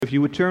if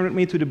you would turn with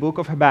me to the book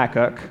of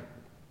Habakkuk.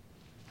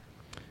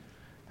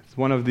 It's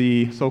one of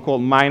the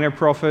so-called minor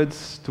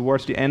prophets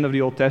towards the end of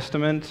the Old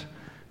Testament.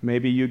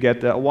 Maybe you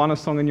get the Awana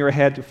song in your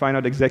head to find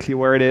out exactly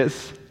where it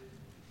is.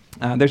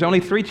 There's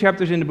only 3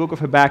 chapters in the book of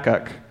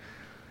Habakkuk.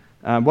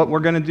 What we're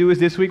going to do is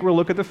this week we'll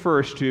look at the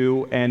first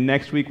 2, and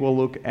next week we'll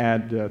look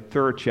at the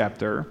 3rd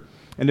chapter.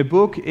 And the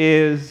book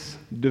is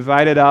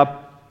divided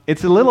up.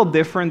 It's a little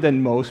different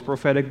than most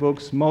prophetic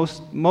books.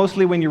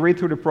 Mostly when you read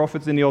through the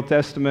prophets in the Old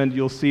Testament,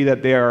 you'll see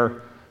that they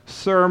are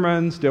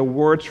sermons, they're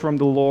words from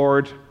the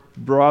Lord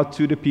brought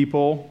to the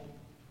people,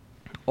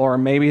 or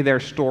maybe they're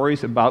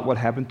stories about what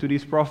happened to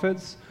these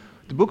prophets.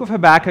 The book of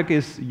Habakkuk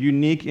is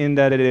unique in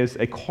that it is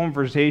a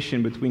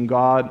conversation between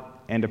God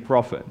and the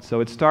prophet. So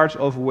it starts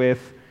off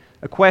with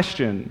a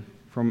question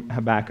from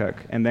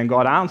Habakkuk, and then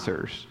God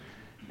answers.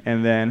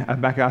 And then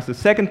Habakkuk asks the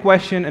second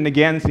question, and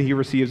again he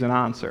receives an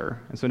answer.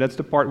 And so that's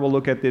the part we'll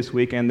look at this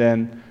week. And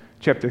then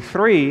chapter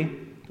 3,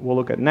 we'll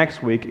look at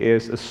next week,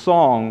 is a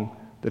song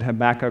that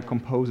Habakkuk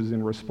composes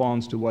in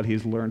response to what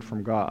he's learned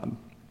from God.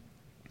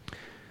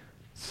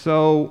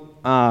 So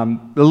a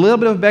little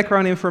bit of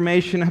background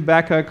information.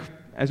 Habakkuk,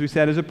 as we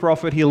said, is a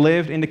prophet. He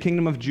lived in the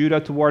kingdom of Judah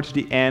towards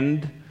the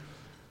end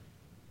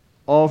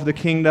of the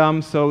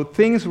kingdom, so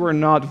things were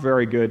not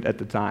very good at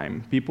the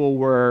time.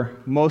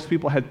 Most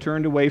people had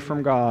turned away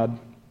from God.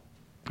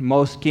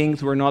 Most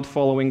kings were not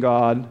following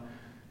God,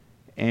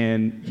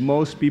 and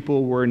most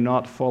people were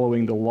not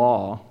following the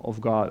law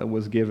of God that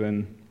was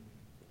given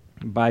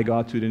by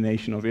God to the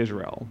nation of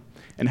Israel.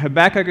 And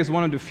Habakkuk is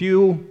one of the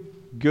few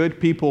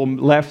good people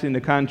left in the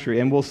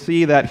country, and we'll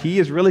see that he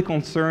is really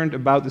concerned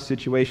about the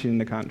situation in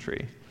the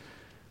country.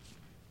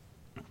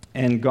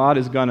 And God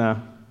is going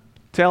to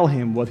tell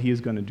him what he is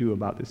going to do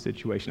about this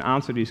situation,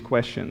 answer these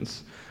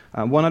questions.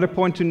 One other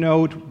point to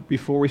note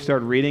before we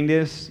start reading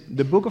this,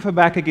 the book of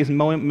Habakkuk is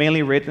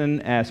mainly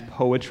written as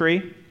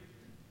poetry.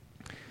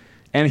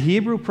 And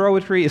Hebrew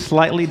poetry is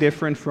slightly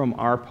different from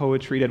our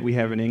poetry that we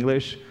have in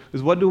English.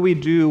 Because what do we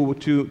do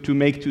to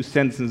make 2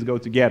 sentences go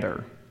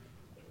together?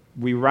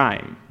 We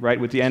rhyme, right?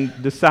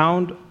 The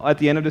sound at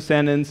the end of the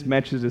sentence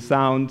matches the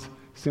sound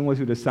similar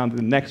to the sound of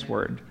the next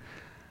word.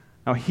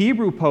 Now,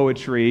 Hebrew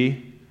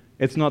poetry,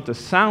 it's not the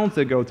sounds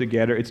that go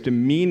together, it's the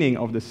meaning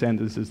of the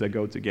sentences that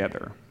go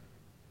together.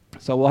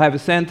 So we'll have a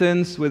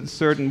sentence with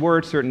certain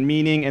words, certain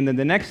meaning, and then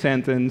the next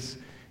sentence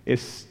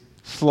is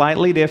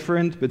slightly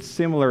different but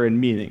similar in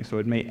meaning. So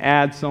it may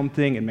add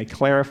something, it may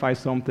clarify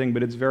something,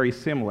 but it's very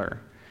similar.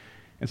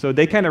 And so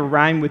they kind of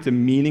rhyme with the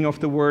meaning of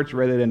the words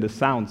rather than the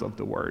sounds of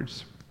the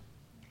words.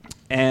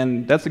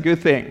 And that's a good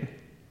thing,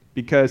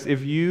 because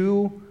if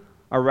you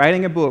are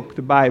writing a book,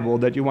 the Bible,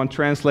 that you want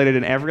translated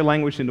in every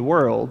language in the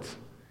world,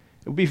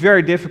 it would be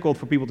very difficult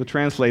for people to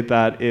translate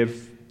that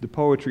if the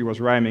poetry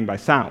was rhyming by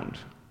sound,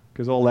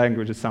 because all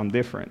languages sound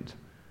different.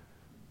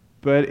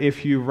 But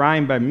if you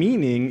rhyme by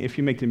meaning, if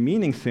you make the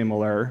meaning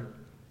similar,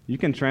 you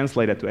can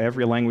translate it to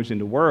every language in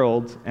the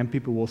world, and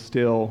people will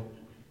still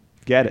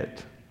get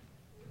it.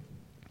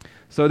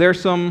 So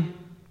there's some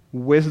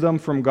wisdom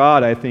from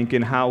God, I think,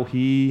 in how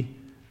he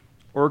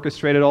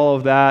orchestrated all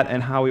of that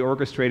and how he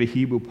orchestrated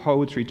Hebrew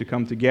poetry to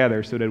come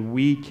together so that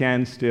we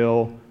can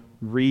still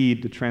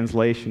read the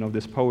translation of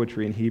this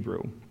poetry in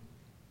Hebrew.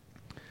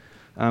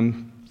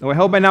 So I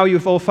hope by now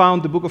you've all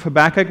found the book of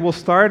Habakkuk. We'll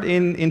start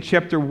in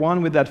chapter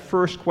 1 with that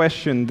first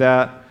question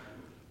that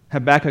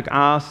Habakkuk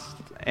asked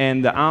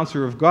and the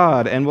answer of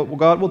God. And what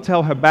God will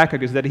tell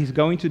Habakkuk is that he's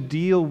going to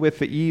deal with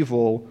the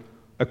evil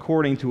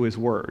according to his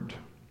word.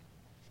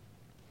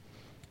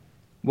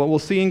 What we'll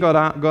see in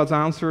God's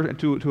answer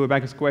to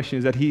Habakkuk's question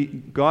is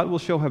that God will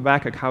show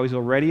Habakkuk how he's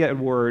already at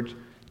work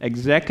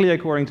exactly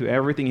according to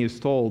everything he's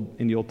told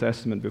in the Old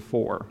Testament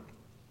before.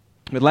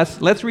 But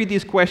let's read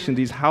these questions,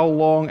 these how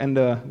long and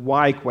the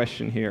why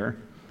question here.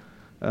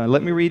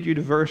 Let me read you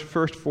the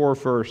first 4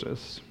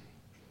 verses.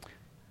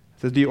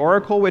 It says, "The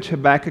oracle which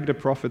Habakkuk the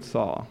prophet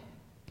saw.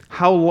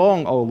 How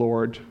long, O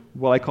Lord,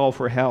 will I call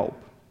for help,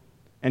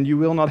 and you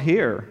will not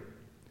hear?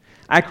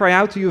 I cry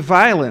out to you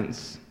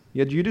violence,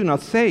 yet you do not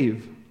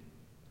save.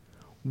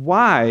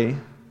 Why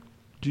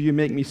do you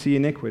make me see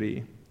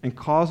iniquity and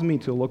cause me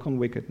to look on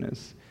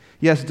wickedness?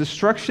 Yes,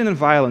 destruction and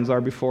violence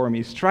are before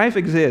me. Strife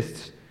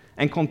exists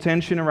and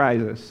contention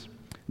arises.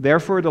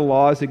 Therefore the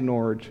law is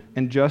ignored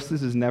and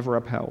justice is never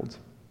upheld.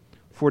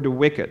 For the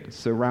wicked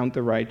surround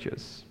the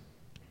righteous.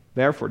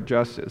 Therefore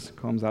justice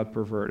comes out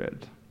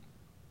perverted."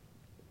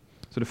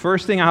 So the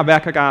first thing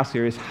Habakkuk asks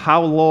here is,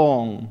 how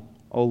long,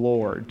 O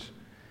Lord?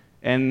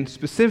 And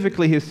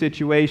specifically his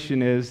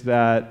situation is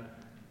that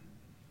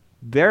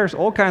there's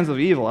all kinds of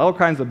evil, all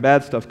kinds of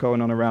bad stuff going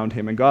on around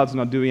him, and God's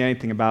not doing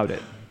anything about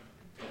it.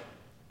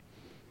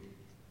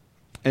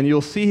 And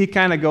you'll see he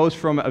kind of goes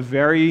from a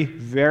very,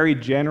 very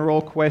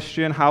general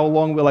question, how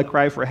long will I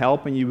cry for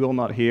help and you will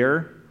not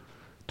hear,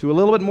 to a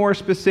little bit more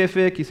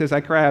specific. He says,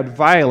 I cry out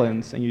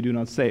violence and you do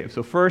not save.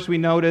 So first we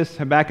notice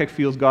Habakkuk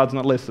feels God's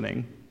not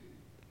listening.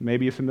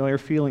 Maybe a familiar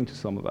feeling to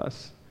some of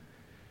us.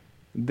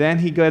 Then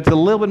he gets a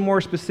little bit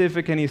more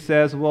specific and he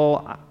says,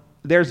 well,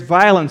 there's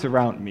violence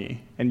around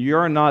me, and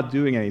you're not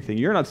doing anything.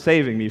 You're not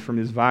saving me from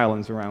this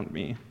violence around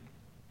me.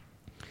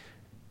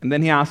 And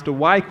then he asked a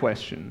why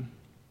question.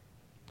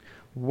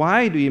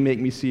 Why do you make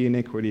me see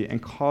iniquity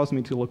and cause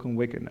me to look on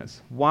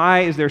wickedness?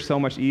 Why is there so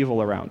much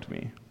evil around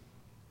me?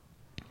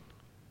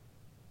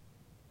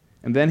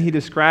 And then he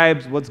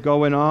describes what's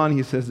going on.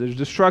 He says there's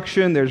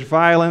destruction, there's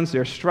violence,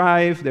 there's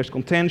strife, there's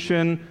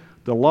contention,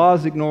 the law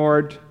is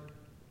ignored,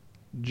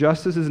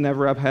 justice is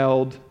never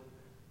upheld,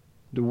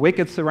 the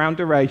wicked surround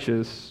the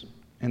righteous,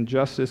 and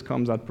justice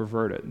comes out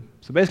perverted.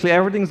 So basically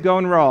everything's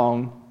going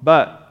wrong,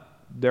 but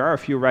there are a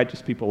few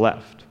righteous people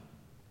left.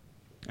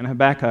 And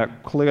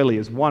Habakkuk clearly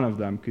is one of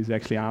them because he's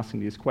actually asking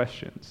these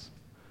questions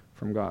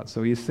from God.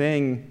 So he's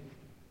saying,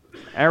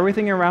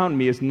 everything around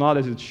me is not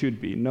as it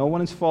should be. No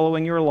one is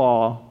following your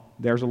law.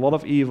 There's a lot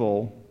of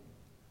evil,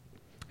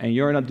 and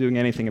you're not doing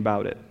anything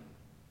about it.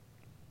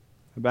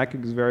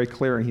 Habakkuk is very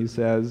clear, and he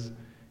says,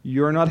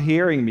 you're not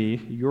hearing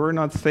me, you're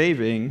not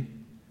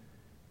saving,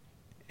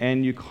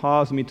 and you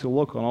cause me to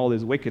look on all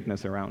this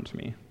wickedness around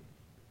me.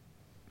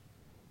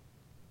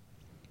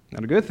 Now,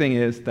 the good thing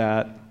is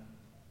that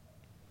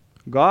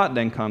God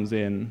then comes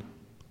in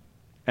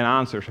and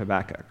answers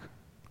Habakkuk.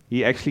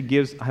 He actually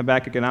gives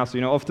Habakkuk an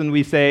answer. Often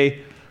we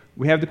say,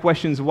 we have the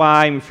questions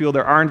why, and we feel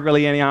there aren't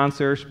really any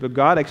answers, but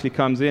God actually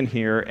comes in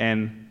here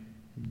and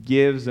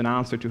gives an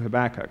answer to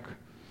Habakkuk.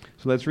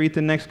 So let's read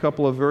the next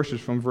couple of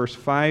verses from verse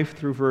 5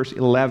 through verse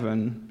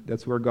 11.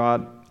 That's where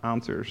God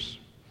answers.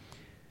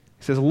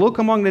 He says, look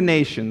among the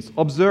nations,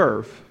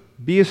 observe,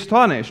 be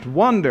astonished,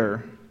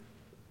 wonder,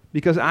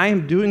 because I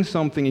am doing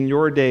something in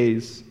your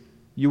days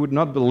you would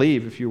not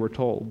believe if you were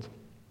told.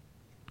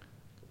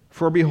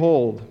 For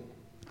behold,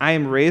 I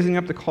am raising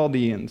up the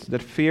Chaldeans,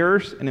 that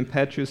fierce and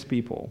impetuous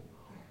people,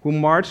 who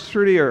march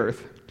through the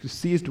earth to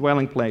seize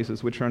dwelling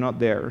places which are not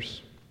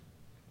theirs.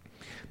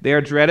 They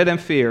are dreaded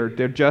and feared.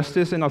 Their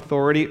justice and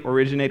authority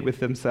originate with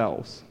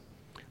themselves.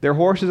 Their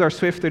horses are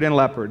swifter than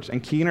leopards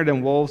and keener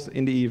than wolves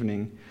in the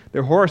evening.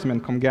 Their horsemen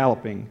come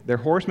galloping. Their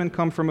horsemen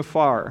come from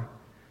afar.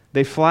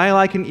 They fly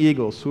like an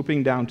eagle,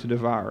 swooping down to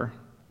devour.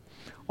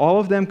 All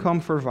of them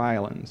come for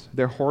violence.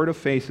 Their horde of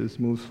faces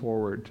moves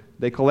forward.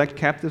 They collect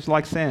captives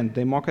like sand.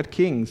 They mock at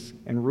kings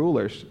and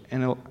rulers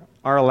and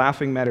are a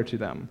laughing matter to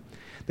them.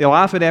 They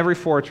laugh at every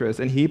fortress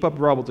and heap up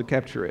rubble to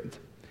capture it.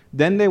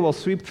 Then they will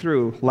sweep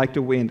through like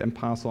the wind and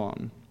pass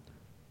on.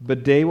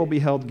 But they will be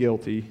held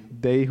guilty,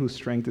 they whose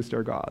strength is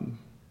their God.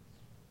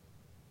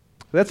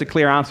 That's a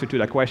clear answer to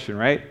that question,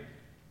 right?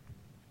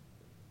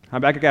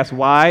 Habakkuk asks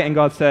why, and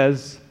God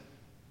says,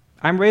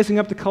 I'm raising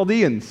up the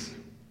Chaldeans.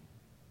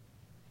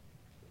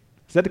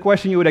 Is that the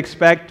question you would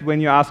expect when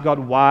you ask God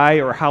why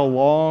or how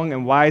long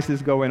and why is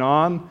this going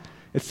on?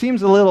 It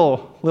seems a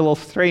little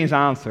strange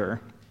answer.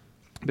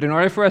 But in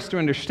order for us to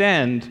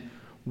understand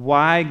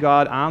why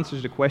God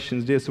answers the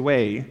questions this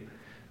way,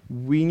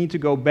 we need to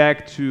go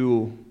back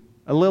to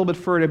a little bit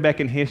further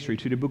back in history,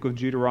 to the book of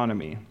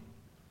Deuteronomy.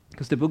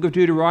 Because the book of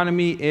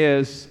Deuteronomy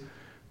is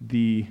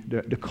the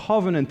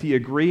covenant, the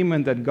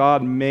agreement that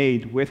God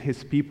made with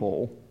his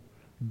people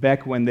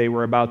back when they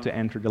were about to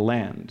enter the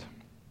land.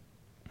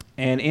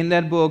 And in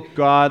that book,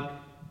 God,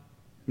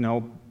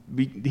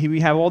 we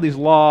have all these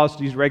laws,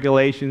 these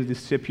regulations, these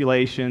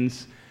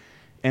stipulations,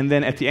 and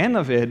then at the end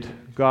of it,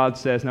 God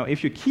says, now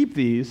if you keep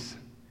these,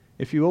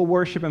 if you will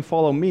worship and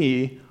follow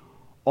me,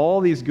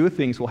 all these good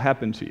things will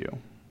happen to you.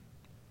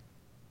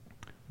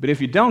 But if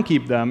you don't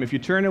keep them, if you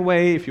turn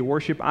away, if you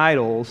worship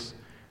idols,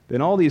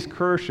 then all these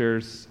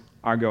curses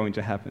are going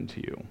to happen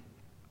to you.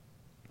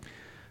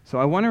 So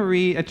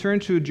I turn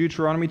to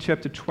Deuteronomy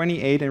chapter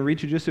 28 and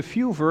read you just a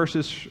few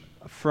verses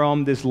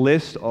from this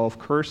list of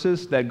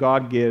curses that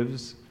God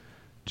gives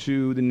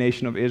to the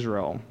nation of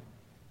Israel.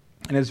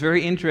 And it's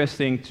very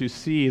interesting to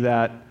see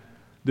that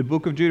the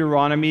book of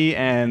Deuteronomy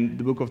and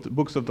the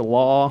books of the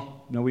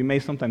law, we may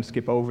sometimes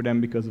skip over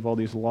them because of all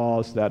these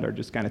laws that are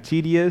just kind of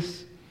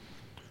tedious.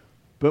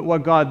 But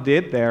what God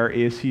did there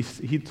is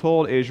he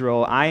told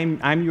Israel,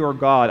 I'm your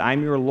God,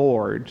 I'm your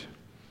Lord.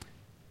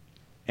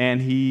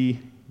 And he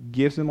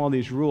gives them all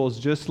these rules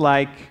just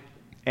like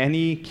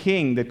any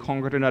king that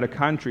conquered another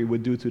country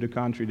would do to the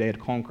country they had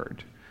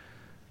conquered.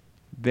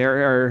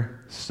 There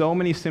are so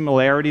many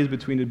similarities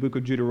between the book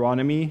of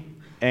Deuteronomy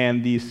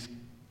and these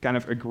kind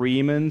of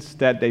agreements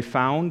that they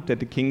found that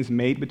the kings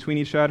made between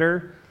each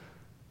other,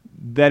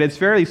 that it's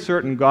fairly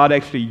certain God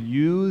actually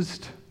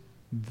used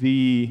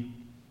the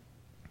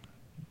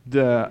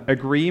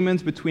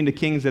agreements between the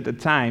kings at the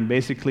time,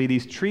 basically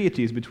these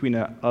treaties between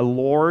a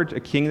lord, a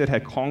king that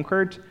had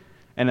conquered,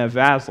 and a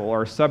vassal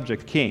or a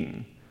subject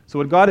king. So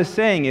what God is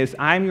saying is,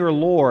 I'm your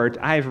Lord,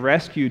 I've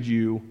rescued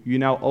you, you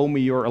now owe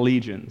me your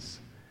allegiance.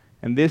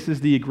 And this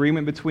is the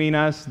agreement between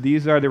us,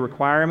 these are the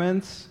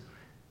requirements,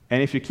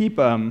 and if you keep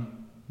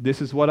them,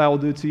 this is what I will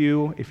do to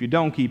you. If you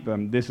don't keep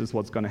them, this is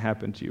what's going to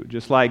happen to you.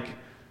 Just like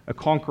a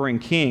conquering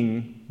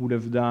king would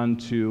have done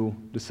to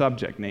the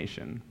subject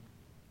nation.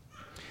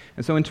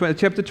 And so in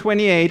chapter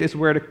 28 is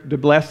where the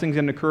blessings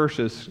and the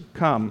curses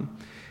come.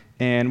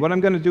 And what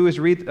I'm going to do is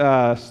read,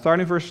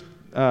 starting verse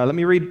let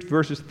me read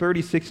verses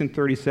 36 and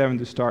 37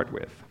 to start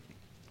with.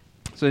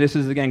 So this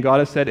is, again, God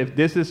has said, if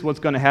this is what's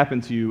going to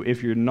happen to you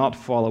if you're not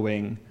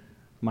following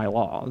my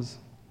laws.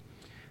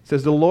 It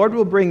says, the Lord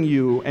will bring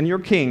you and your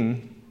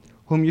king,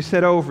 whom you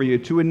set over you,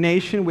 to a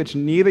nation which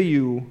neither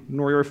you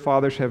nor your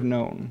fathers have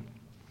known.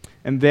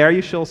 And there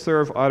you shall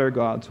serve other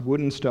gods, wood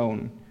and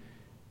stone.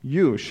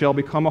 You shall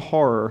become a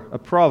horror, a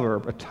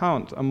proverb, a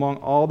taunt among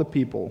all the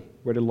people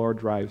where the Lord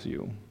drives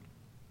you.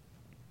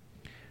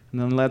 And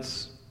then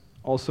let's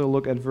also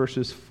look at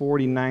verses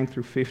 49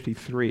 through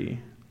 53. It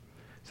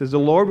says, the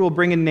Lord will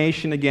bring a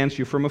nation against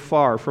you from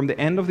afar, from the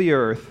end of the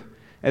earth,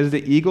 as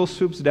the eagle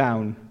swoops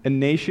down, a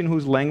nation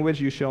whose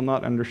language you shall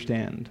not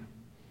understand.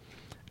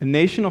 A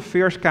nation of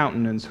fierce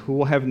countenance, who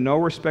will have no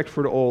respect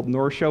for the old,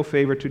 nor show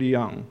favor to the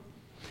young.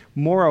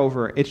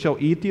 Moreover, it shall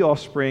eat the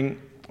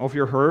offspring of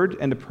your herd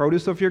and the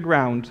produce of your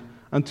ground,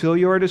 until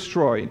you are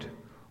destroyed,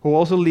 who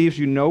also leaves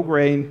you no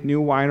grain,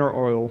 new wine or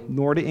oil,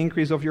 nor the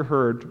increase of your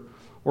herd,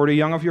 or the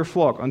young of your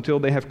flock, until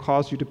they have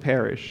caused you to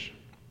perish.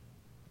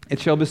 It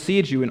shall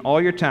besiege you in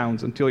all your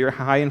towns, until your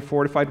high and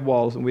fortified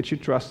walls, in which you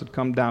trusted,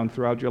 come down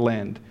throughout your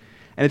land.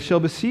 And it shall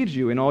besiege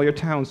you in all your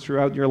towns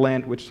throughout your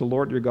land, which the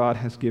Lord your God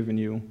has given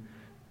you.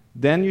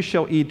 Then you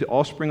shall eat the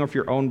offspring of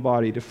your own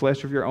body, the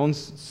flesh of your own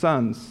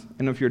sons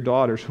and of your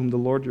daughters, whom the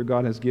Lord your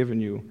God has given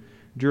you,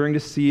 during the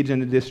siege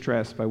and the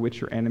distress by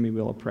which your enemy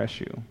will oppress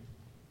you.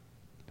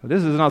 So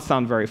this does not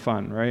sound very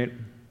fun, right?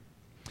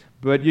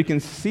 But you can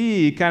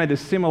see kind of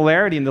the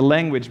similarity in the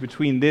language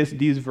between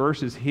these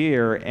verses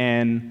here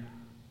and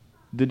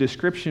the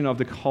description of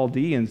the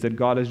Chaldeans that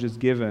God has just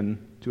given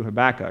to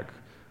Habakkuk.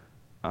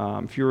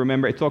 If you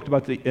remember, it talked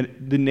about the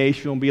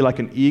nation will be like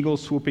an eagle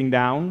swooping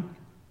down.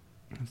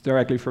 It's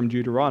directly from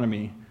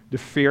Deuteronomy. The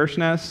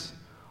fierceness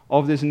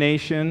of this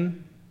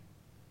nation,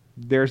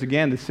 there's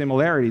again the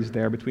similarities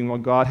there between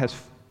what God has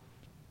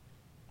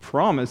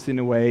promised in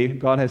a way.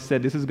 God has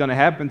said this is going to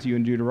happen to you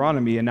in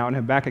Deuteronomy, and now in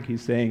Habakkuk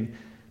he's saying,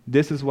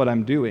 this is what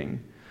I'm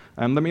doing.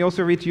 Let me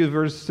also read to you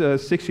verse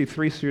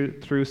 63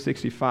 through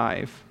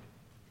 65.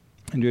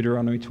 In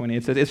Deuteronomy 20,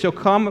 it says, it shall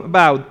come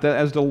about that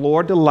as the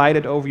Lord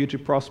delighted over you to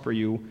prosper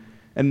you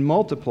and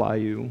multiply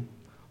you,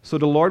 so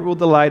the Lord will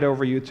delight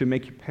over you to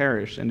make you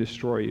perish and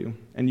destroy you,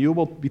 and you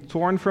will be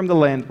torn from the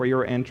land where you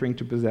are entering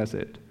to possess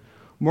it.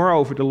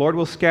 Moreover, the Lord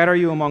will scatter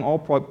you among all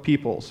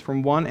peoples,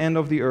 from one end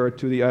of the earth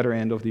to the other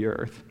end of the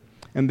earth.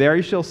 And there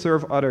you shall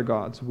serve other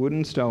gods, wood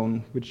and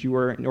stone, which you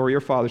or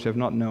your fathers have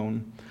not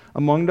known.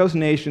 Among those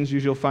nations you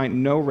shall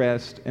find no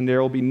rest, and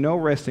there will be no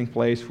resting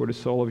place for the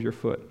sole of your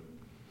foot.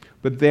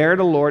 But there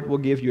the Lord will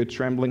give you a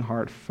trembling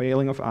heart,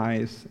 failing of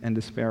eyes, and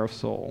despair of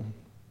soul.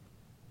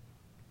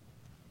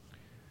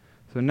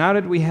 So now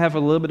that we have a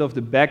little bit of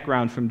the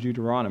background from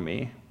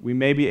Deuteronomy, we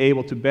may be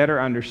able to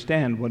better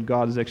understand what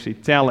God is actually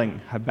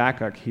telling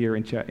Habakkuk here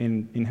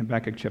in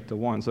Habakkuk chapter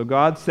 1. So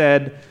God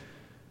said,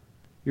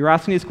 you're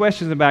asking these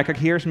questions, Habakkuk,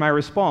 here's my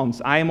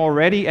response. I am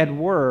already at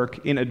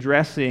work in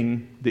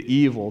addressing the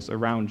evils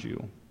around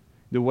you.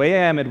 The way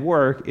I am at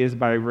work is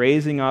by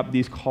raising up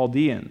these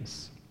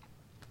Chaldeans,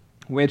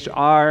 which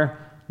are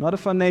not a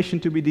fun nation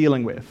to be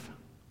dealing with.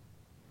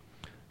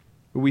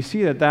 But we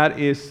see that that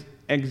is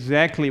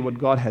exactly what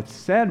God had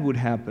said would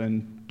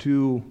happen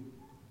to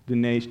the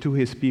nation, to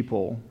his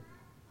people,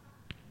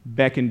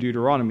 back in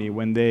Deuteronomy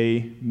when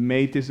they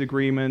made this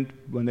agreement,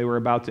 when they were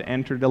about to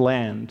enter the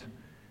land.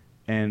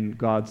 And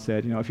God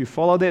said, if you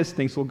follow this,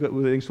 things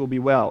will be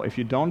well. If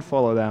you don't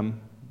follow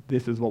them,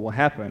 this is what will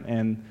happen.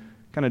 And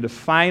kind of the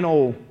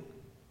final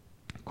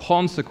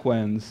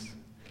consequence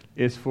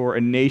is for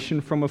a nation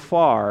from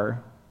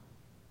afar,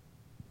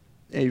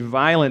 a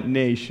violent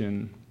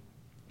nation,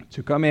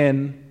 to come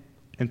in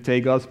and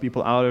take God's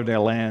people out of their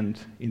land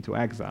into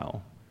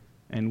exile.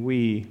 And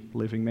we,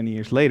 living many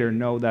years later,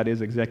 know that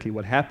is exactly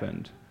what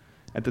happened.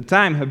 At the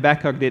time,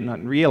 Habakkuk did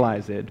not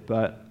realize it,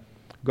 but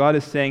God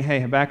is saying, hey,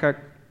 Habakkuk,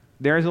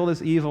 there is all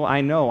this evil,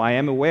 I know, I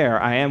am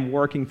aware, I am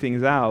working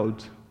things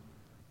out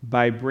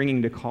by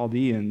bringing the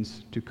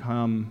Chaldeans to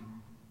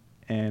come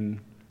and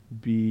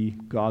be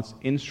God's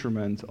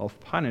instrument of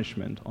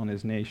punishment on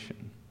his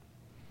nation.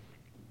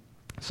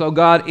 So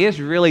God is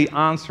really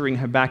answering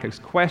Habakkuk's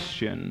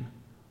question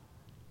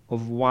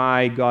of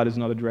why God is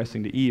not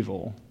addressing the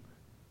evil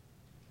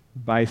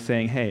by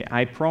saying, hey,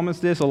 I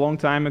promised this a long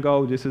time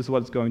ago, this is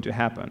what's going to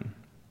happen.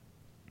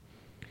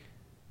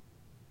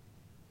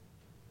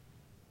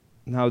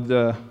 Now,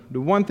 the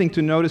one thing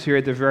to notice here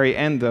at the very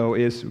end, though,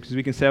 is because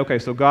we can say, okay,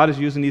 so God is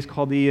using these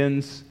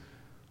Chaldeans.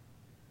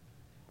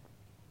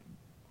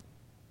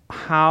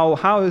 How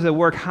does it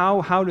work?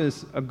 How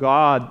does a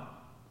God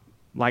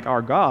like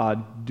our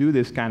God do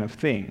this kind of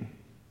thing,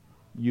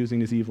 using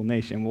this evil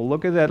nation? We'll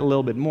look at that a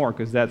little bit more,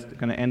 because that's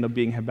going to end up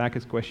being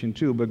Habakkuk's question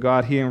too. But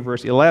God here in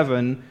verse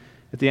 11,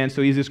 at the end,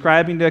 so he's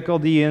describing the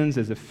Chaldeans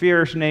as a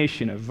fierce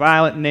nation, a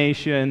violent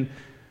nation.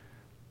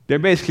 They're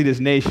basically this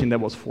nation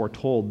that was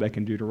foretold back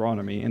in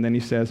Deuteronomy. And then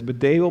he says, but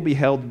they will be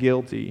held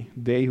guilty,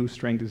 they whose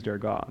strength is their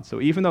God. So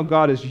even though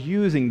God is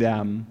using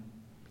them,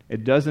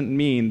 it doesn't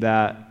mean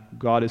that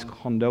God is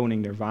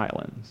condoning their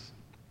violence.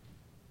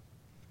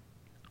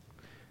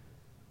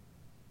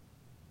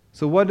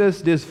 So what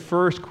does this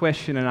first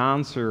question and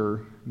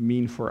answer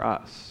mean for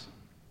us?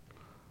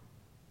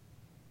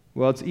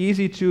 Well, it's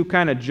easy to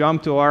kind of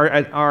jump to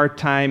our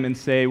time and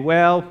say,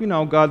 well,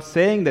 God's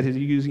saying that he's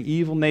using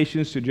evil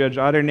nations to judge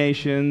other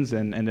nations,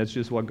 and that's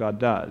just what God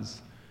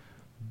does.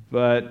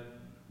 But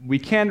we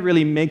can't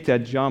really make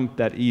that jump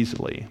that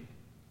easily.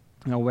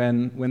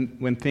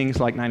 When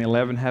things like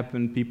 9/11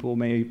 happen, people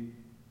may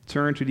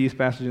turn to these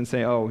passages and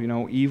say,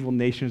 evil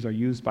nations are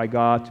used by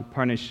God to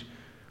punish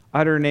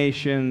other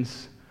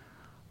nations.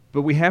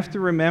 But we have to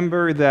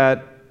remember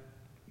that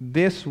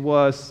this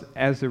was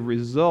as a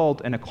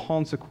result and a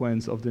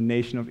consequence of the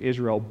nation of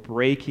Israel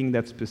breaking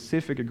that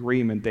specific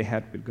agreement they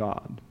had with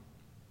God.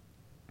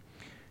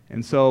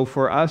 And so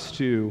for us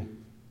to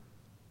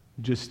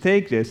just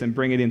take this and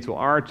bring it into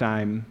our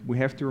time, we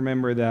have to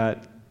remember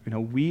that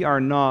we are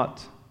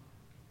not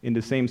in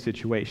the same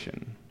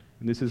situation.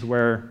 And this is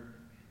where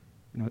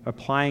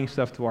applying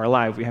stuff to our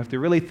life, we have to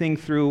really think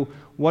through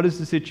what is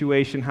the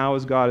situation, how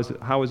is God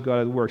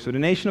at work. So the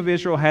nation of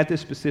Israel had this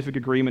specific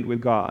agreement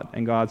with God,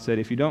 and God said,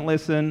 if you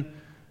listen,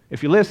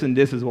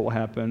 this is what will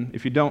happen.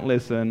 If you don't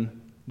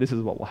listen, this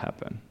is what will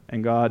happen.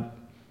 And God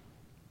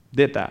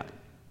did that.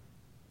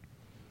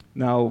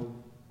 Now,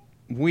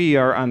 we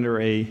are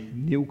under a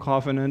new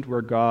covenant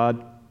where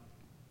God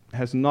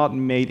has not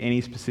made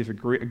any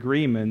specific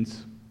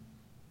agreements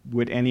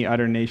with any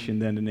other nation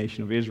than the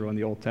nation of Israel in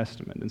the Old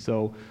Testament. And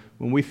so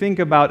when we think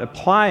about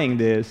applying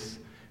this,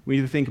 we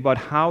need to think about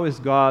how is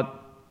God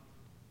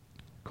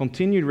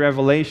continued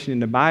revelation in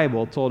the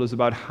Bible told us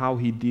about how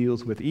he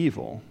deals with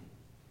evil.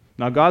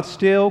 Now, God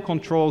still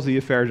controls the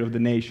affairs of the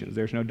nations.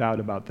 There's no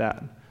doubt about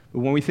that. But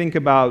when we think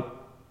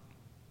about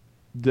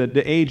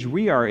the age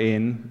we are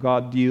in,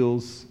 God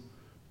deals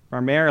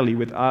primarily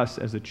with us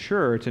as a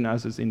church and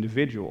us as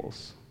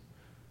individuals.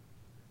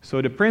 So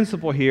the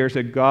principle here is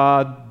that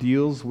God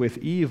deals with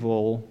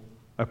evil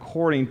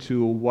according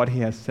to what he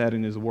has said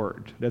in his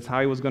word. That's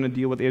how he was going to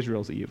deal with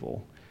Israel's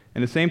evil.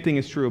 And the same thing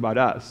is true about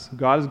us.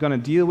 God is going to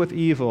deal with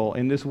evil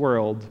in this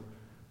world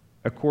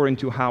according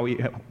to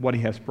what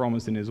he has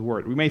promised in his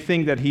word. We may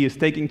think that he is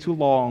taking too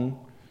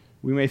long.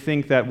 We may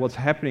think that what's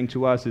happening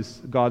to us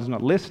is God's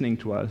not listening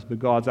to us, but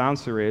God's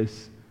answer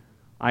is,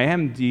 I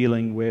am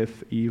dealing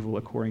with evil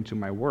according to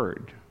my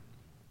word.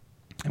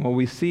 And what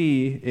we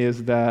see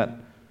is that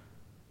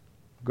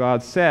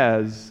God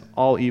says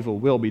all evil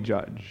will be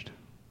judged.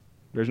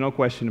 There's no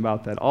question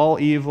about that. All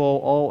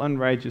evil, all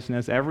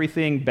unrighteousness,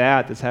 everything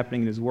bad that's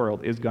happening in this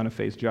world is going to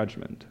face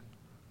judgment.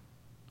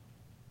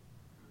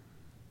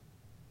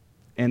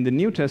 And the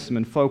New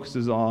Testament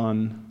focuses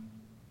on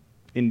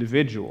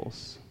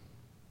individuals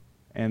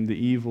and the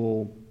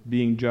evil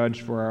being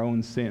judged for our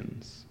own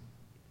sins.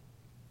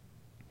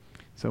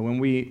 So when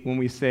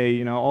we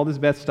say, all this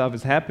bad stuff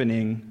is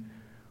happening,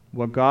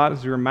 what God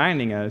is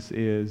reminding us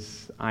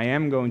is, I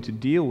am going to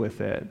deal with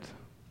it.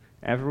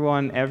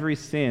 Every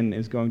sin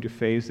is going to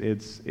face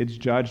its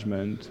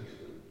judgment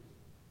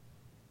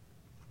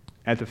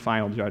at the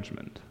final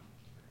judgment.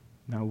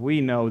 Now, we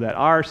know that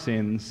our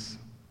sins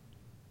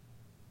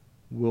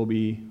will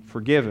be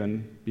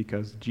forgiven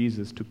because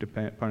Jesus took the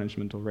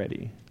punishment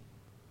already.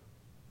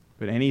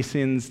 But any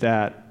sins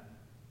that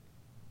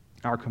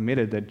are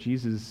committed that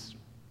Jesus,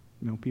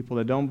 people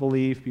that don't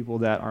believe, people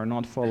that are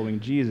not following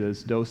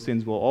Jesus, those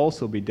sins will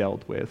also be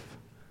dealt with.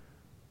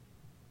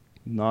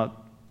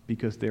 Not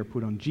because they're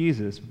put on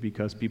Jesus, but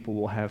because people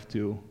will have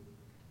to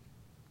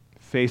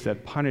face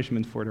that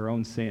punishment for their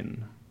own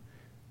sin.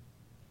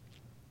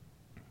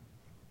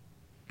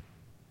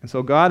 And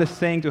so God is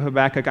saying to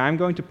Habakkuk, I'm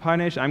going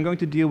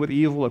to deal with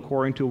evil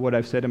according to what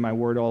I've said in my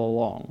word all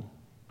along.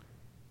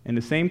 And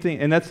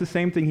that's the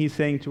same thing he's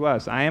saying to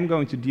us. I am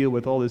going to deal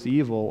with all this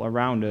evil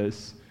around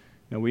us.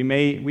 We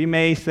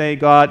may say,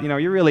 God,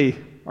 you really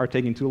are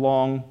taking too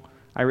long.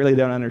 I really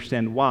don't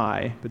understand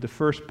why. But the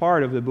first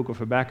part of the book of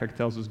Habakkuk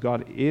tells us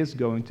God is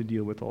going to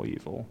deal with all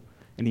evil.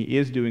 And he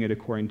is doing it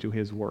according to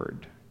his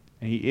word.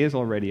 And he is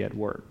already at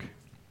work.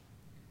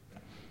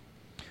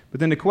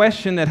 But then the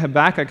question that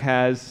Habakkuk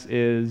has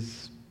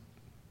is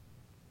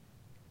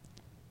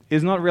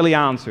not really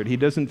answered. He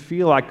doesn't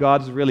feel like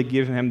God's really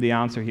giving him the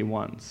answer he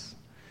wants.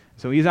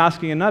 So he's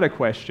asking another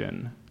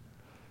question.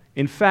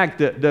 In fact,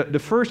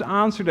 the first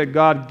answer that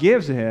God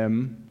gives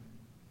him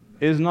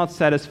is not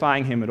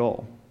satisfying him at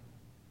all.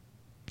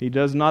 He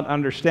does not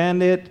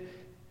understand it,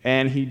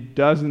 and he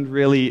doesn't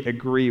really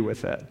agree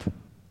with it.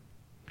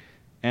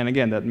 And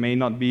again, that may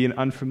not be an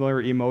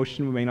unfamiliar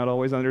emotion. We may not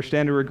always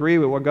understand or agree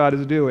with what God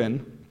is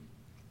doing.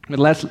 But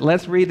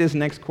let's read this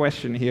next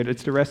question here.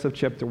 It's the rest of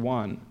chapter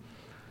 1.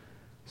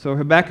 So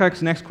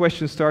Habakkuk's next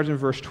question starts in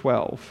verse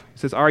 12. It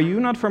says, Are you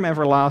not from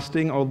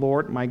everlasting, O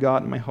Lord, my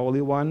God, my Holy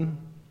One?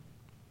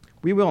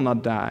 We will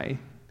not die.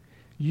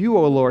 You,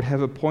 O Lord,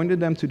 have appointed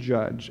them to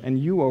judge, and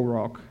you, O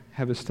Rock,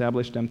 have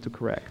established them to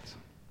correct.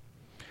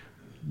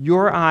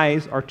 Your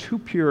eyes are too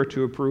pure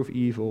to approve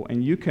evil,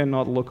 and you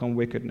cannot look on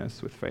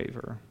wickedness with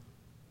favor.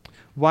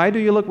 Why do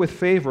you look with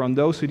favor on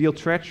those who deal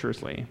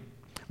treacherously?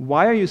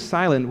 Why are you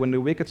silent when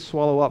the wicked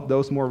swallow up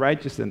those more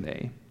righteous than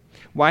they?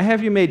 Why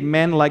have you made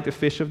men like the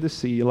fish of the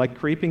sea, like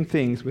creeping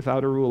things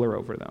without a ruler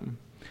over them?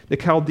 The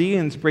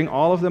Chaldeans bring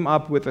all of them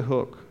up with a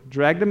hook,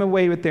 drag them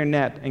away with their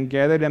net, and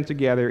gather them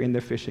together in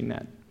their fishing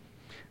net.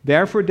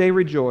 Therefore they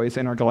rejoice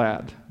and are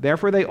glad.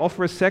 Therefore they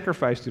offer a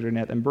sacrifice to their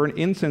net and burn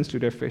incense to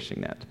their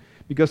fishing net,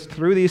 because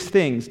through these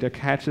things their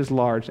catch is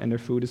large and their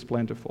food is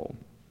plentiful.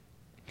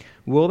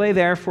 Will they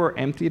therefore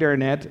empty their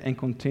net and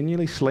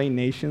continually slay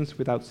nations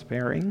without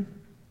sparing?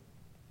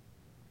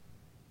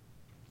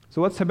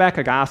 So what's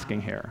Habakkuk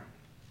asking here?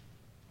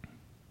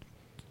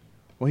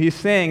 Well, he's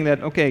saying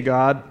that, okay,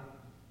 God,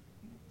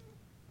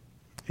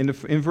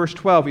 in verse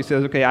 12, he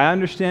says, okay, I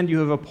understand you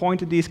have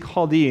appointed these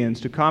Chaldeans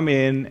to come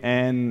in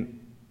and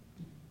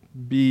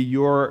be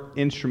your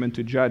instrument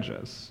to judge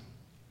us.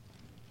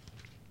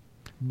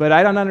 But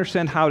I don't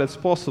understand how that's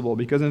possible,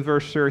 because in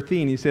verse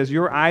 13, he says,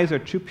 your eyes are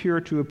too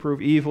pure to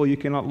approve evil, you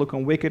cannot look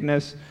on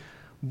wickedness.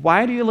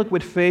 Why do you look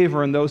with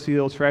favor on those who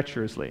deal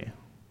treacherously?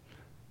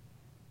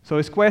 So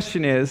his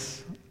question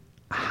is,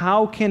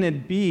 how can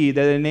it be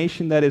that a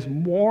nation that is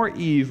more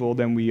evil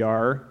than we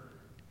are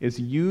is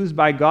used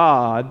by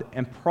God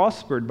and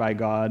prospered by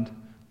God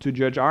to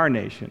judge our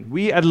nation?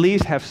 We at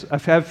least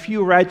have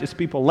few righteous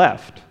people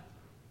left.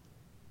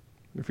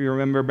 If you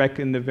remember back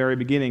in the very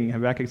beginning,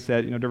 Habakkuk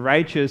said, the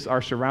righteous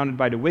are surrounded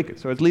by the wicked.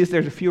 So at least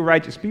there's a few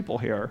righteous people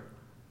here.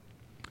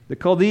 The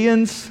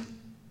Chaldeans,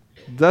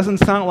 doesn't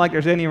sound like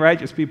there's any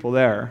righteous people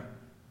there.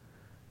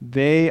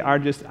 They are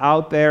just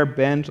out there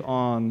bent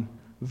on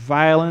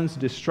violence,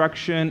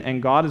 destruction,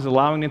 and God is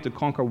allowing them to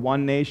conquer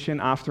one nation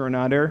after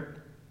another.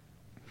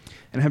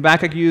 And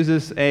Habakkuk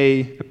uses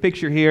a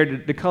picture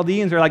here. The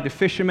Chaldeans are like the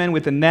fishermen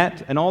with the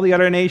net, and all the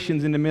other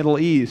nations in the Middle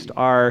East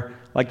are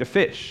like the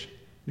fish.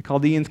 The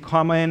Chaldeans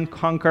come in,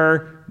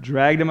 conquer,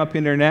 drag them up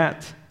in their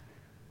net.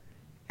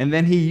 And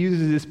then he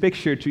uses this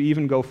picture to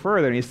even go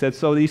further. And he said,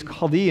 so these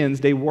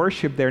Chaldeans, they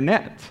worship their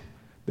net.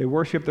 They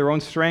worship their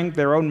own strength,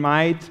 their own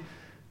might.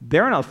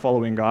 They're not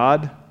following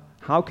God.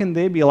 How can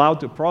they be allowed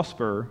to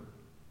prosper,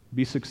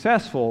 be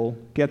successful,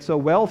 get so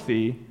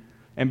wealthy,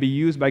 and be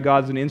used by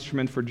God as an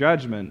instrument for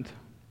judgment?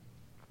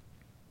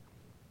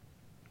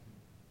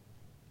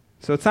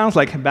 So it sounds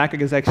like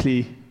Habakkuk is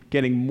actually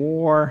getting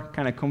more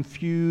kind of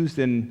confused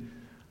and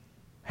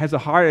has a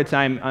harder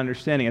time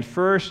understanding. At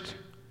first,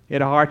 he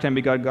had a hard time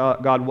because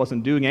God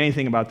wasn't doing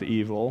anything about the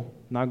evil.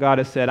 Now God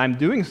has said, I'm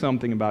doing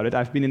something about it.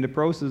 I've been in the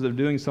process of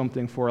doing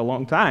something for a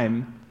long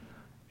time,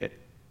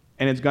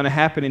 and it's going to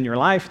happen in your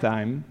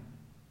lifetime.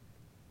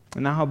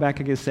 And now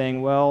Habakkuk is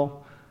saying,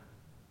 well,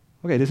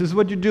 okay, this is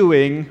what you're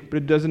doing, but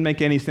it doesn't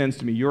make any sense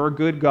to me. You're a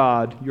good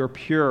God, you're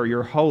pure,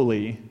 you're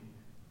holy,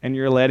 and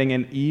you're letting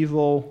an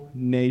evil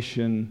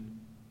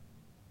nation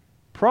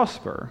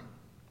prosper.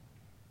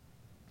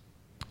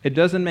 It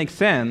doesn't make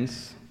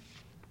sense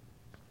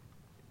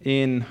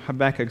in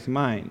Habakkuk's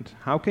mind.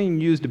 How can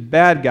you use the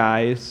bad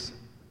guys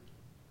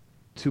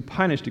to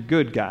punish the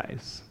good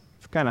guys?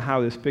 It's kind of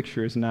how this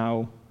picture is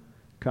now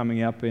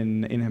coming up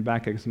in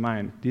Habakkuk's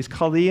mind. These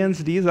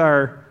Chaldeans, we've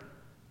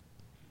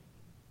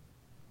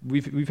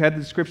had the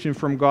description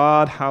from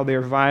God, how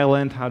they're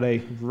violent, how they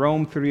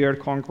roam through the earth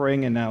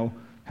conquering, and now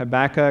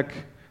Habakkuk,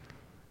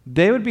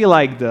 they would be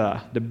like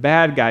the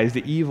bad guys,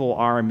 the evil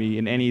army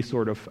in any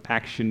sort of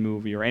action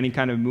movie or any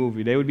kind of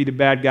movie. They would be the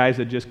bad guys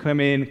that just come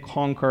in,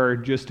 conquer,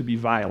 just to be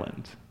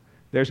violent.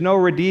 There's no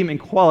redeeming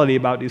quality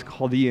about these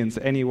Chaldeans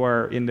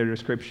anywhere in their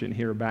description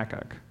here,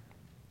 Habakkuk.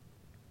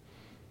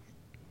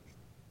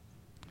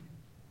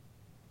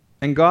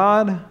 And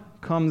God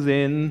comes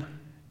in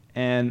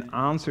and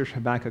answers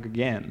Habakkuk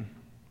again.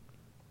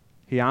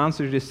 He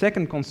answers his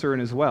second concern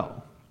as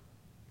well.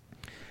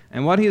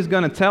 And what he's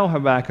going to tell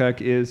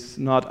Habakkuk is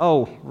not,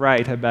 oh,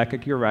 right,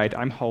 Habakkuk, you're right,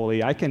 I'm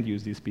holy, I can't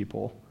use these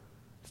people.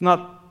 It's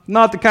not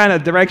the kind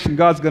of direction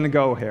God's going to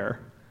go here.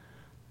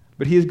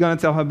 But he's going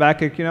to tell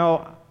Habakkuk,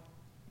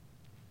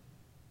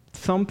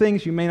 some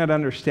things you may not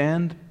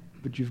understand,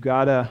 but you've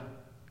got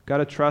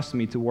to trust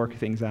me to work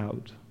things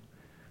out.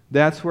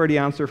 That's where the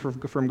answer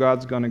from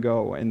God's going to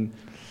go. And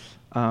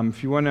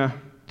if you want to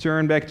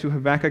turn back to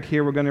Habakkuk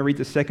here, we're going to read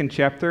the second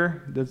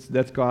chapter.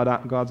 That's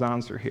God's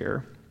answer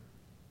here.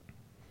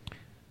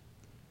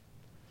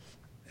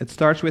 It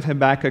starts with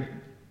Habakkuk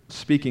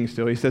speaking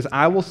still. He says,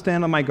 I will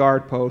stand on my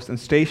guard post and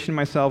station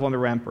myself on the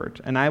rampart,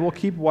 and I will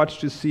keep watch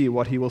to see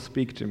what he will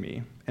speak to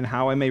me, and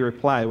how I may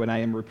reply when I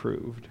am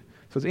reproved.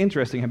 So it's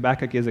interesting,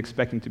 Habakkuk is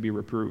expecting to be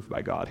reproved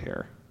by God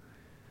here.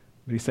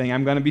 But he's saying,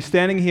 I'm going to be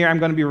standing here, I'm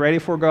going to be ready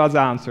for God's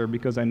answer,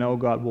 because I know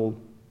God will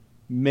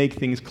make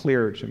things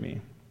clearer to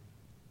me.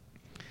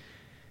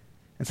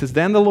 It says,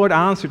 Then the Lord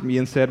answered me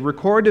and said,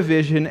 Record the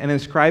vision and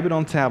inscribe it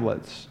on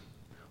tablets,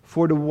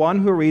 for the one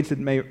who reads it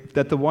may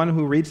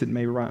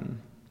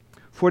run.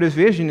 For the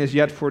vision is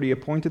yet for the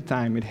appointed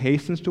time. It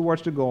hastens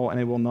towards the goal, and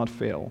it will not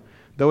fail.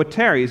 Though it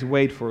tarries,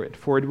 wait for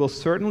it will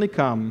certainly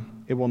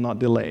come, it will not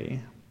delay.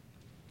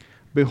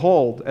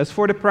 Behold, as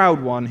for the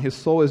proud one, his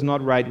soul is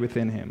not right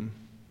within him,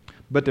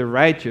 but the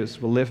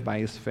righteous will live by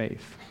his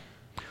faith.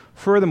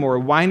 Furthermore,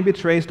 wine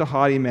betrays the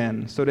haughty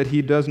man, so that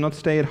he does not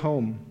stay at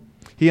home.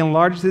 He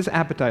enlarges his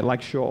appetite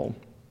like Sheol.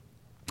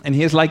 And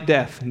he is like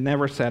death,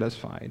 never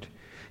satisfied.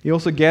 He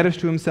also gathers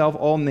to himself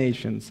all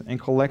nations and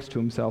collects to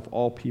himself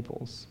all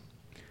peoples.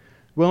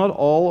 Will not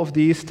all of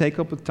these take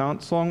up a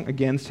taunt song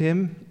against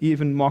him,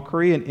 even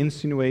mockery and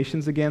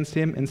insinuations against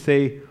him, and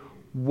say,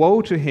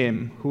 "Woe to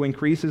him who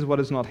increases what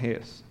is not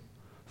his?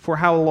 For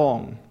how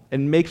long?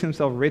 And makes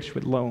himself rich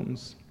with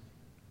loans?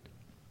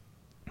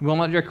 Will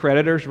not your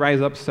creditors rise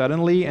up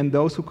suddenly, and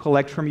those who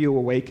collect from you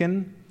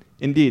awaken?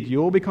 Indeed, you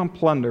will become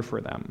plunder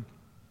for them.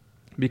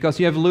 Because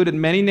you have looted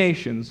many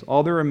nations,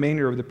 all the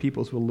remainder of the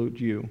peoples will loot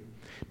you.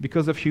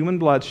 Because of human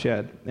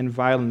bloodshed and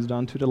violence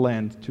done to the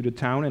land, to the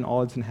town and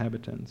all its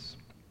inhabitants.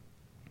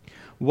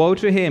 Woe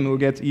to him who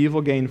gets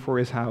evil gain for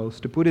his house,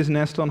 to put his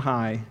nest on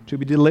high, to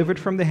be delivered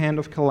from the hand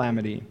of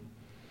calamity.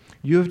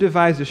 You have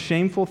devised a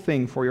shameful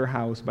thing for your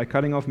house by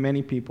cutting off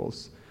many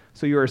peoples,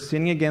 so you are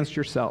sinning against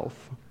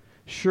yourself.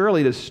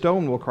 Surely the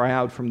stone will cry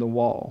out from the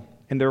wall,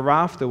 and the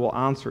rafter will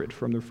answer it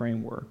from the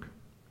framework.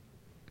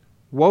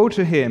 Woe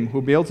to him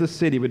who builds a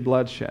city with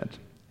bloodshed,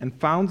 and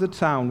founds a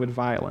town with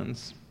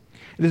violence.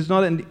 Is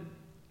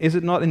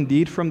it not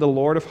indeed from the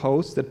Lord of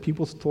hosts that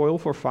peoples toil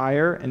for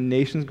fire and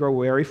nations grow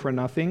weary for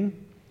nothing?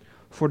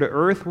 For the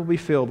earth will be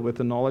filled with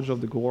the knowledge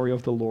of the glory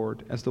of the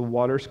Lord, as the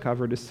waters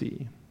cover the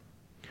sea.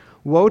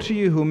 Woe to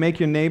you who make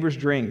your neighbors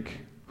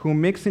drink, who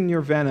mix in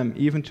your venom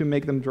even to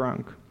make them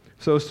drunk,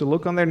 so as to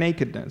look on their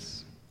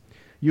nakedness.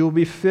 You will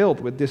be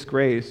filled with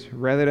disgrace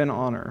rather than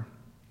honor.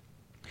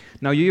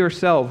 Now you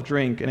yourself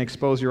drink and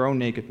expose your own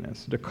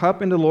nakedness. The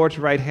cup in the Lord's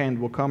right hand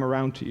will come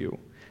around to you,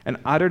 and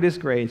utter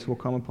disgrace will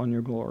come upon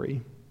your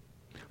glory.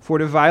 For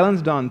the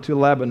violence done to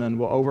Lebanon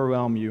will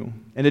overwhelm you,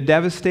 and the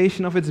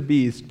devastation of its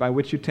beasts by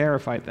which you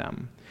terrified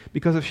them,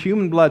 because of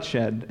human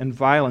bloodshed and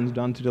violence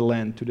done to the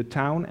land, to the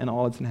town and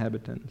all its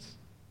inhabitants.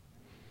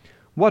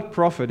 What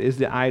profit is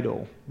the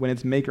idol when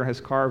its maker has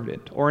carved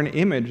it, or an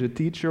image, the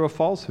teacher of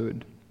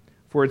falsehood?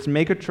 For its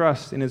maker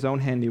trusts in his own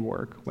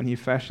handiwork when he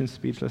fashions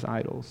speechless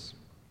idols.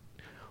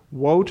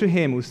 Woe to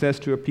him who says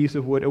to a piece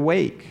of wood,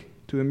 "Awake,"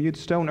 to a mute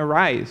stone,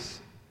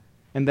 "Arise."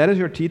 And that is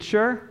your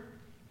teacher?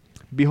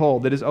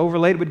 Behold, it is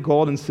overlaid with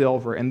gold and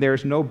silver, and there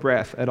is no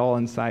breath at all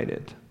inside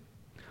it.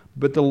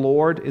 But the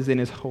Lord is in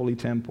his holy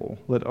temple.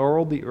 Let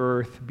all the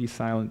earth be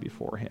silent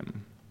before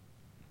him.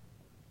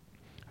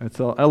 It's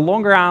a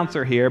longer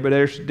answer here, but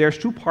there's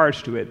two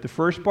parts to it. The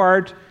first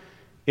part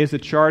is a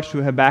charge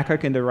to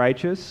Habakkuk and the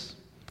righteous,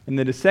 and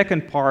then the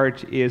second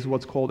part is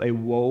what's called a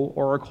woe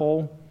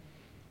oracle.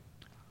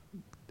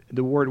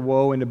 The word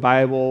woe in the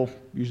Bible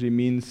usually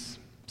means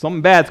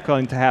something bad's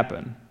going to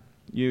happen.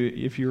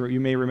 You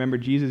may remember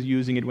Jesus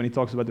using it when he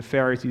talks about the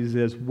Pharisees. He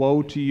says,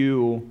 "Woe to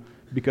you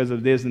because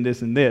of this and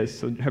this and this."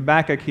 So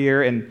Habakkuk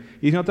here, and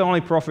he's not the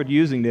only prophet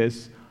using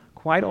this.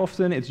 Quite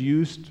often it's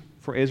used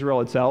for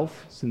Israel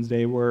itself, since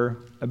they were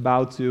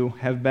about to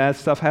have bad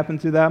stuff happen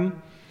to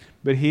them.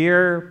 But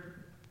here,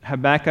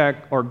 Habakkuk,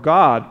 or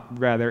God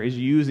rather, is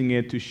using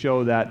it to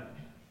show that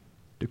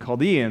the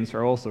Chaldeans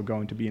are also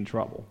going to be in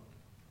trouble.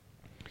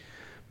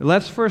 But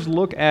let's first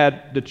look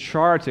at the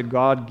charge that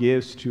God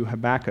gives to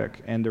Habakkuk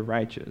and the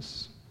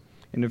righteous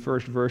in the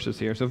first verses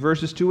here. So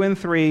verses 2 and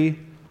 3,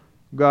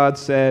 God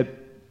said,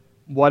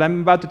 "What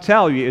I'm about to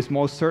tell you is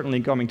most certainly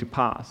coming to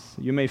pass.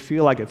 You may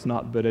feel like it's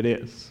not, but it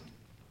is."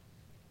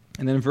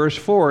 And then verse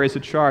 4 is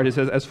a charge. It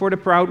says, "As for the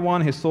proud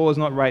one, his soul is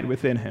not right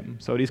within him."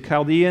 So these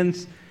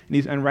Chaldeans and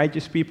these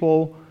unrighteous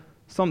people,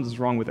 something's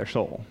wrong with their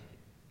soul.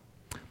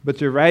 "But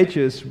the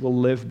righteous will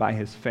live by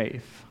his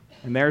faith."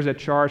 And there's a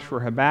charge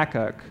for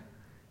Habakkuk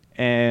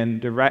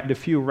and the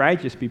few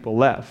righteous people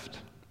left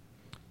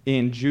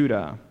in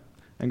Judah.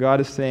 And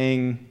God is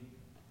saying,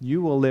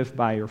 you will live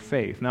by your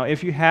faith. Now,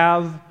 if you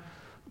have,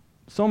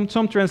 some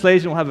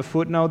translation will have a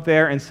footnote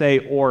there and say,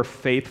 "or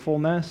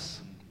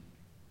faithfulness."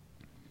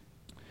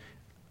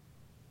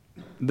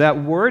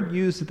 That word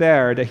used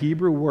there, the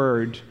Hebrew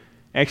word,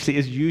 actually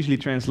is usually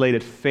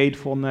translated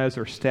faithfulness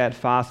or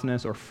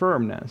steadfastness or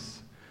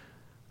firmness.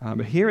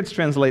 But here it's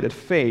translated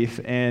faith,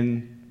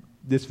 and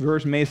this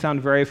verse may sound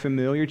very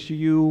familiar to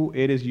you.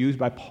 It is used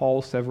by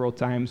Paul several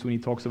times when he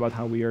talks about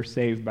how we are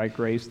saved by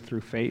grace through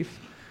faith.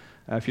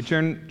 If you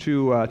turn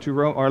to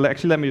Rome, or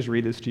actually let me just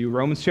read this to you.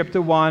 Romans chapter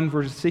 1,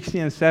 verses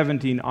 16 and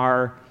 17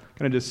 are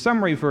kind of the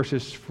summary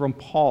verses from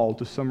Paul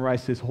to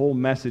summarize his whole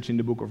message in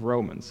the book of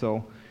Romans. So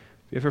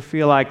if you ever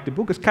feel like the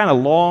book is kind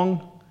of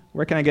long,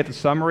 where can I get the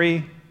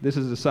summary? This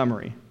is the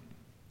summary.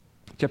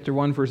 Chapter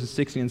 1, verses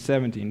 16 and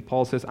 17.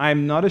 Paul says, "I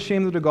am not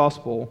ashamed of the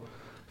gospel,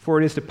 for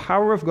it is the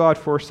power of God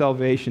for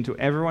salvation to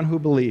everyone who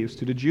believes,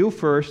 to the Jew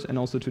first and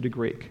also to the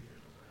Greek.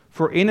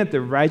 For in it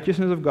the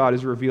righteousness of God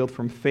is revealed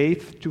from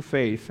faith to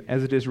faith,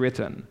 as it is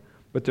written,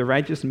 but the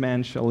righteous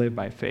man shall live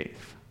by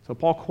faith." So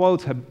Paul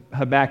quotes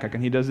Habakkuk,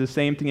 and he does the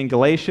same thing in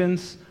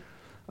Galatians.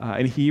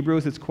 In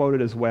Hebrews it's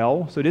quoted as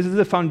well. So this is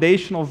a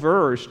foundational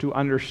verse to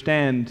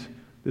understand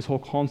this whole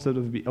concept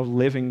of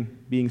living,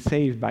 being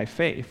saved by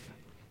faith.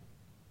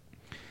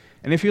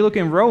 And if you look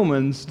in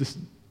Romans,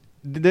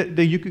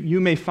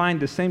 you may find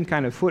the same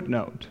kind of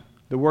footnote.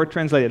 The word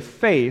translated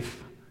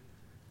faith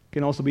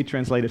can also be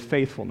translated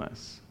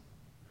faithfulness.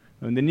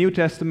 In the New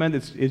Testament,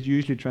 it's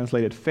usually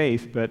translated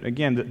faith, but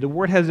again, the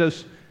word has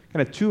those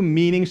kind of two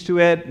meanings to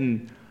it,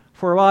 and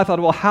for a while I thought,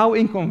 well, how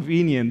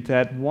inconvenient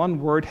that one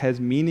word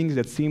has meanings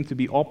that seem to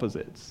be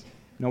opposites.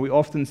 We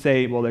often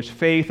say, well, there's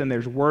faith and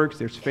there's works,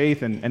 there's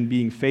faith and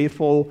being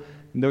faithful,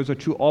 and those are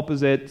two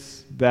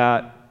opposites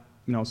that,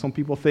 some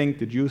people think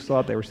the Jews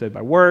thought they were saved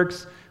by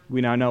works,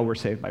 we now know we're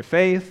saved by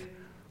faith.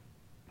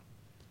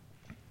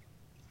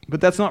 But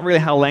that's not really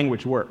how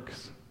language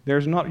works.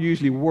 There's not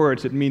usually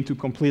words that mean two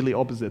completely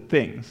opposite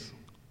things.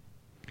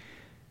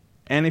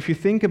 And if you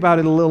think about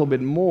it a little bit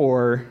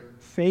more,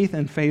 faith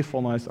and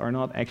faithfulness are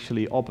not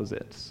actually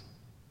opposites.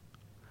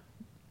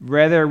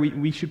 Rather,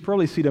 we should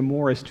probably see them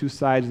more as two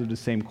sides of the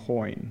same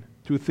coin,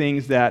 two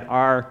things that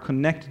are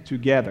connected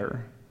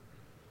together.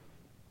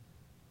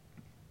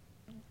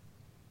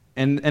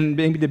 And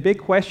maybe the big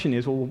question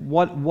is,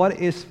 well, what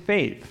is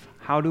faith?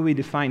 How do we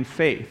define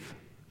faith?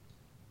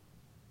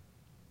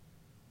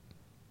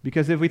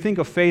 Because if we think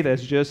of faith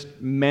as just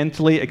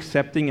mentally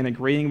accepting and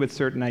agreeing with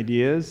certain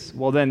ideas,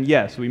 well then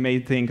yes, we may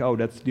think, oh,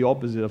 that's the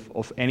opposite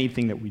of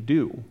anything that we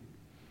do.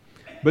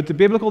 But the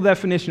biblical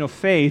definition of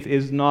faith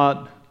is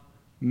not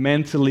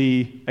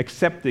mentally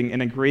accepting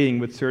and agreeing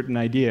with certain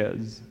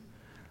ideas.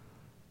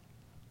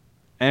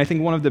 And I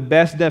think one of the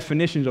best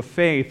definitions of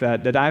faith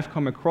that I've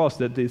come across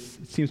that this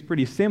seems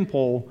pretty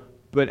simple,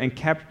 but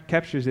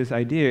captures this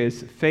idea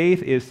is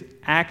faith is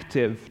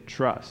active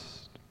trust.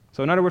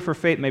 So another word for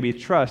faith may be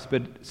trust,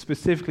 but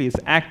specifically it's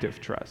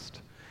active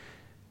trust.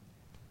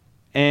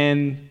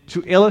 And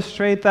to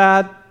illustrate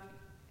that,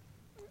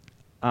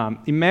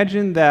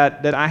 imagine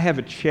that I have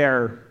a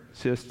chair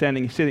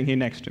sitting here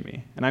next to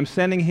me. And I'm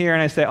standing here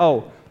and I say,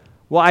 oh,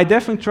 well, I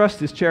definitely trust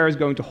this chair is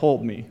going to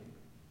hold me.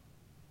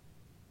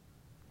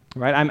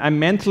 Right? I'm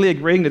mentally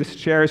agreeing that this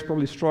chair is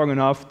probably strong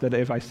enough that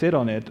if I sit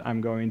on it,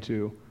 I'm going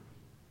to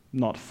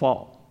not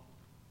fall.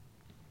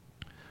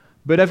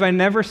 But if I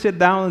never sit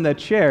down in that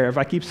chair, if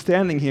I keep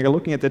standing here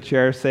looking at the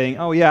chair saying,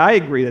 oh yeah, I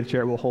agree that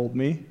chair will hold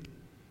me,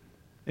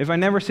 if I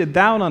never sit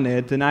down on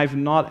it, then I've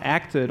not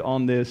acted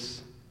on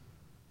this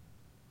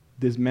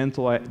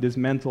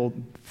mental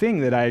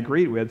thing that I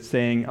agreed with,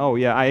 saying, oh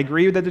yeah, I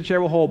agree that the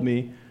chair will hold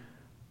me,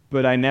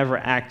 but I never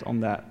act on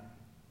that.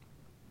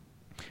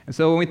 And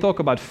so when we talk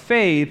about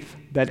faith,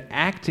 that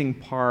acting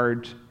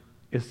part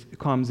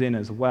comes in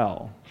as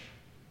well.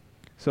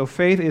 So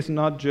faith is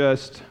not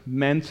just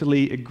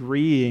mentally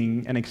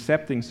agreeing and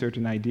accepting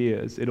certain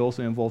ideas. It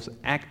also involves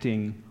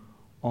acting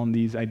on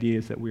these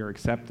ideas that we are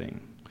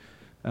accepting.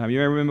 You may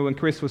remember when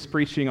Chris was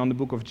preaching on the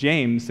book of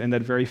James and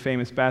that very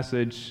famous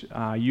passage,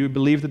 you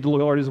believe that the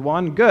Lord is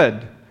one?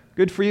 Good.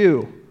 Good for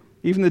you.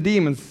 Even the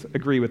demons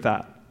agree with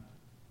that.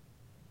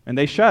 And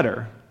they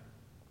shudder.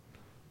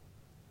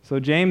 So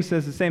James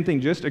says the same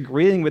thing. Just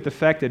agreeing with the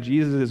fact that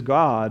Jesus is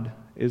God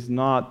is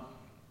not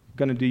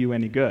going to do you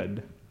any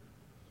good.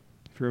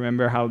 If you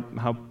remember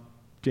how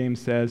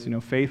James says,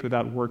 faith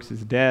without works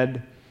is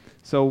dead.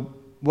 So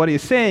what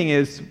he's saying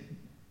is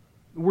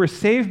we're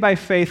saved by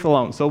faith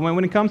alone. So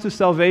when it comes to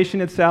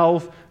salvation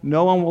itself,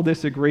 no one will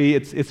disagree.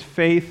 It's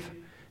faith,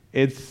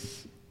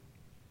 it's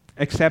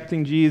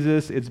accepting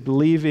Jesus, it's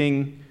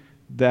believing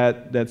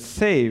that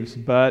saves,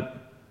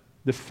 but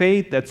the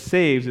faith that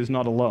saves is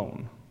not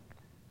alone.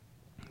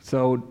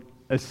 So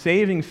a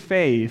saving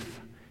faith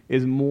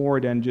is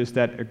more than just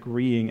that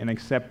agreeing and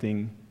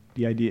accepting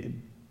the idea,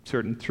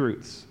 certain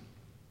truths.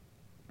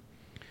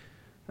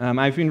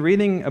 I've been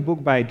reading a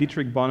book by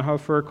Dietrich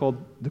Bonhoeffer called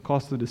The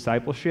Cost of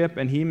Discipleship,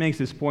 and he makes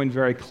this point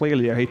very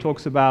clearly. He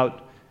talks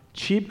about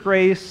cheap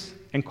grace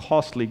and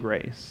costly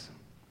grace.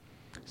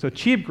 So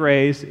cheap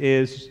grace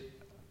is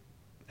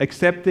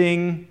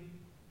accepting,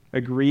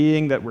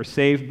 agreeing that we're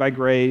saved by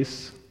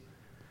grace.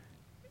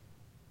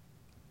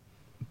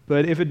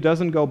 But if it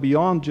doesn't go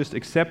beyond just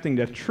accepting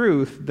that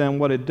truth, then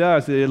what it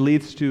does is it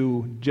leads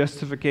to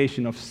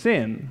justification of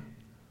sin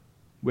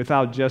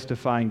without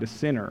justifying the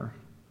sinner.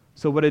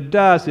 So what it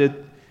does,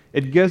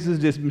 it gives us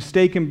this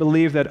mistaken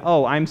belief that,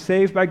 oh, I'm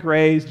saved by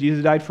grace,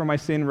 Jesus died for my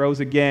sin, rose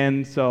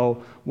again,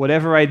 so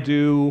whatever I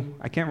do,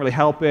 I can't really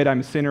help it,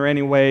 I'm a sinner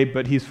anyway,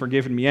 but he's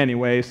forgiven me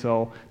anyway,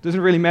 so it doesn't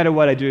really matter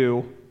what I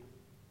do.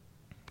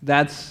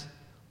 That's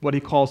what he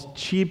calls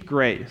cheap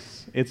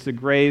grace. It's the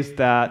grace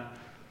that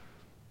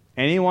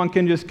anyone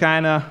can just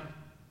kind of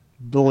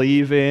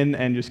believe in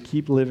and just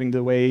keep living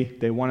the way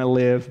they want to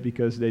live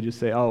because they just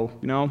say, oh,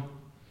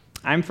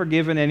 I'm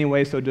forgiven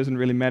anyway, so it doesn't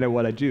really matter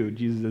what I do.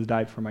 Jesus has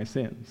died for my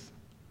sins.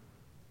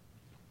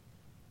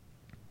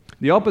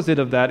 The opposite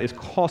of that is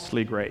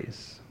costly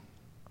grace,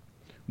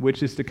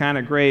 which is the kind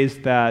of grace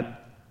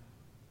that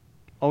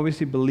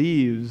obviously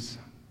believes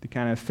the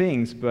kind of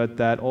things, but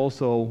that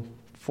also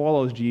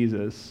follows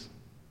Jesus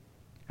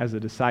as a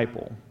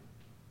disciple.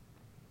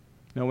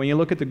 Now, when you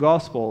look at the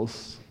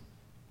Gospels,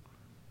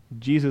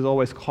 Jesus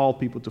always called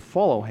people to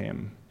follow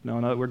him.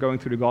 Now, we're going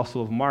through the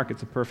Gospel of Mark.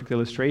 It's a perfect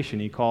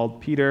illustration. He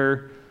called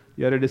Peter,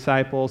 the other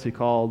disciples. He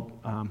called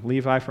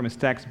Levi from his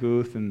tax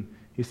booth, and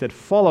he said,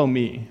 "Follow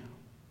me."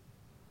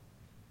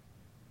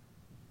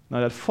 Now,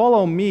 that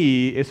follow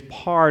me is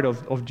part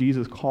of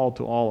Jesus' call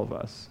to all of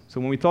us. So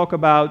when we talk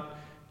about,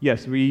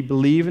 yes, we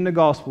believe in the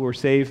gospel, we're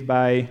saved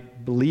by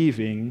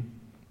believing,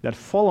 that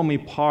follow me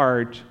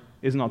part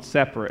is not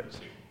separate.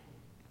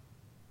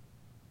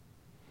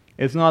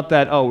 It's not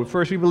that,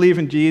 first we believe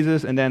in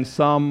Jesus and then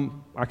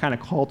some are kind of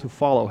called to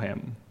follow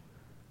him.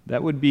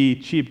 That would be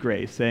cheap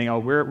grace, saying,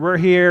 we're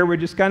here, we're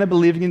just kind of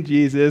believing in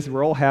Jesus,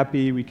 we're all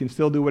happy, we can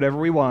still do whatever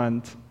we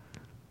want.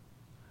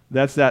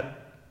 That's that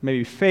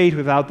maybe faith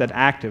without that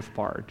active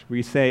part.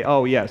 We say,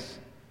 yes,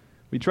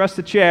 we trust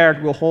the chair,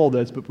 it will hold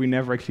us, but we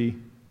never actually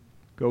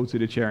go to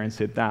the chair and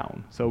sit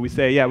down. So we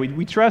say,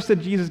 we trust that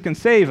Jesus can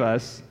save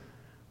us,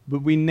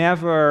 but we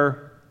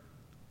never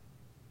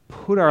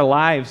throw our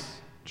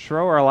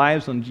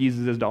lives on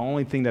Jesus as the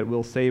only thing that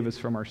will save us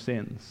from our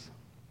sins.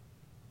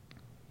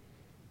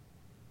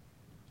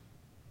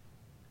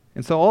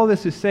 And so all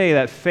this to say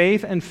that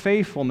faith and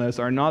faithfulness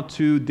are not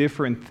two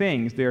different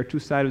things. They are two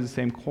sides of the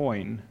same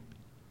coin.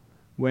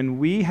 When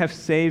we have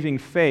saving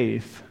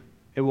faith,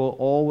 it will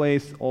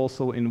always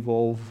also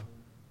involve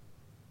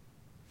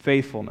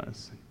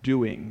faithfulness,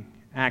 doing,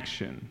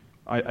 action,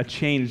 a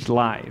changed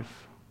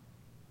life.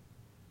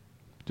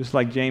 Just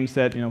like James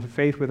said,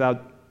 faith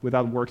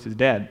without works is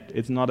dead.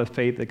 It's not a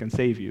faith that can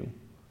save you.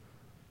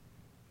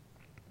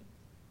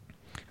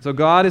 So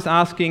God is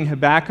asking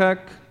Habakkuk,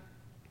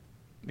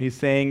 he's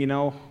saying,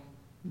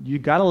 you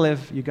gotta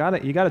live, you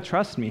gotta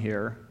trust me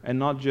here, and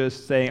not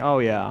just saying,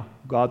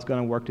 God's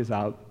gonna work this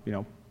out.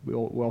 We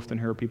often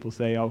hear people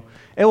say,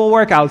 it will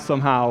work out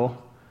somehow.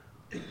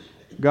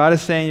 God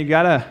is saying, you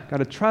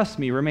gotta trust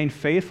me, remain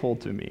faithful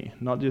to me,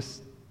 not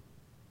just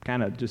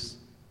kind of just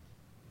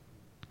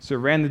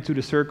surrender to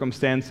the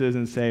circumstances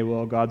and say,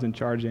 well, God's in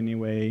charge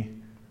anyway.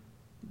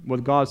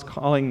 What God's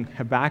calling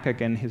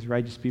Habakkuk and his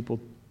righteous people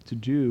to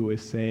do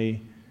is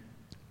say,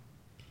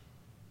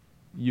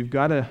 you've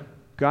got to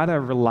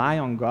rely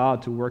on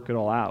God to work it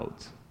all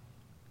out.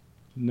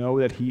 Know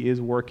that he is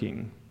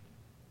working.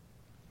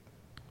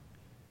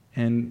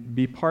 And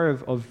be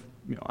part of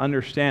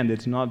understand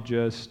it's not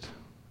just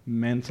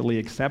mentally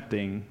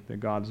accepting that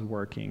God's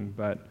working,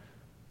 but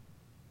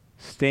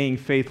staying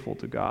faithful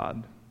to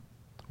God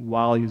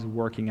while he's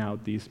working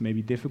out these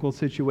maybe difficult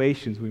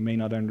situations we may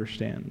not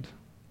understand.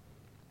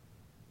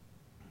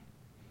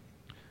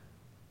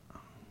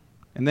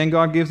 And then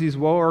God gives these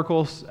woe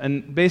oracles,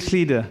 and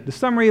basically the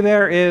summary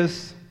there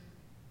is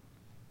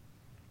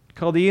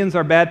Chaldeans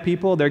are bad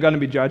people, they're going to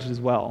be judged as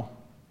well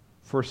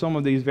for some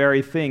of these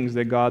very things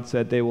that God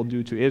said they will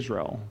do to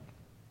Israel.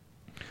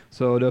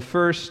 So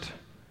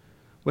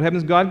what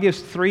happens, God gives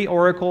 3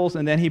 oracles,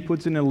 and then he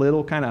puts in a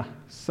little kind of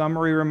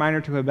summary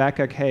reminder to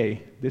Habakkuk,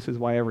 hey, this is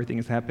why everything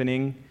is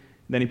happening.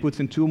 Then he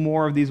puts in 2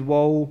 more of these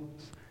woes,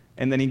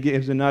 and then he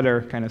gives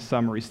another kind of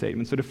summary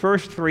statement. So the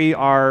first 3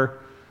 are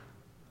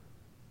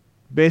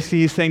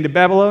basically he's saying the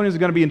Babylonians are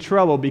going to be in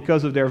trouble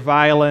because of their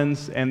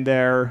violence and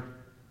their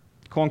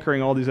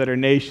conquering all these other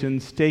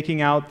nations,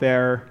 taking out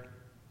their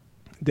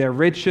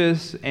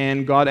riches,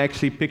 and God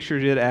actually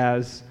pictures it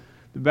as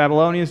the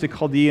Babylonians, the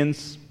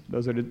Chaldeans,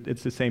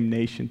 it's the same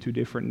nation, 2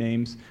 different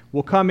names,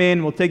 will come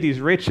in, will take these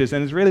riches,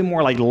 and it's really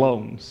more like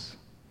loans.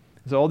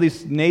 So all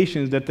these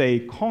nations that they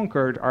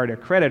conquered are their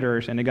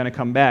creditors, and they're going to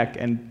come back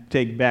and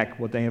take back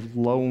what they have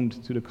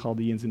loaned to the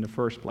Chaldeans in the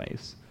first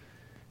place.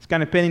 It's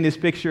kind of painting this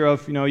picture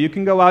of, you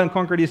can go out and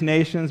conquer these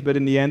nations, but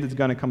in the end it's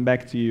going to come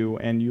back to you,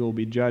 and you'll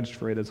be judged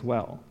for it as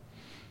well.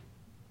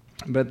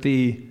 But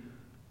the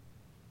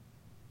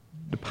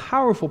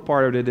powerful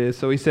part of it is,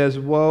 so he says,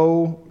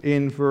 woe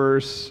in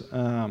verse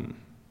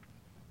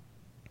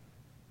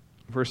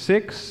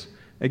 6,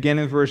 again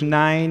in verse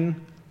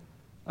 9,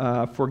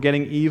 for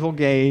getting evil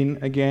gain,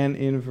 again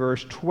in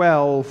verse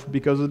 12,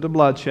 because of the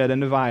bloodshed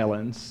and the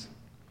violence.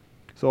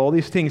 So all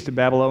these things the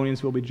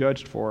Babylonians will be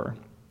judged for.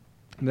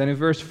 And then in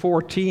verse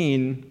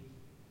 14,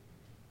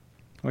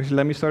 actually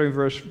let me start in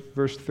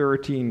verse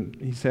 13,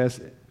 he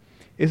says,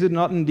 is it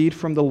not indeed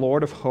from the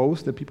Lord of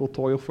hosts that people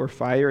toil for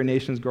fire and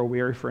nations grow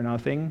weary for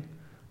nothing?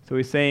 So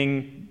he's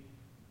saying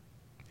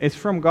it's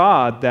from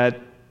God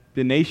that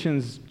the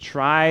nations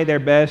try their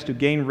best to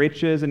gain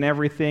riches and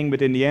everything,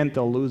 but in the end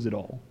they'll lose it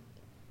all.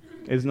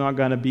 It's not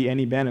going to be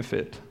any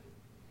benefit.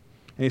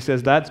 And he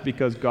says that's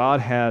because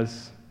God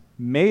has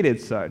made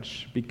it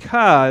such,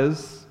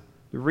 because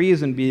the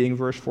reason being,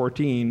 verse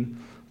 14,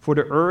 for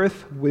the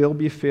earth will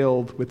be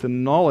filled with the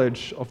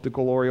knowledge of the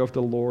glory of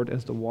the Lord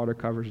as the water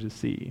covers the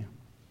sea.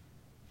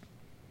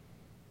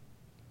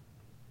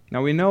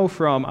 Now we know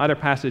from other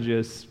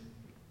passages,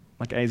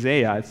 like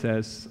Isaiah, it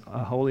says,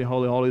 holy,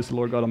 holy, holy is the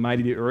Lord God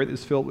Almighty, the earth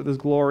is filled with his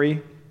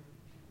glory.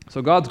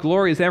 So God's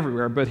glory is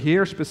everywhere, but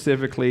here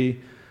specifically,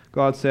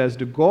 God says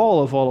the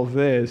goal of all of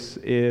this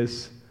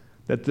is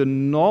that the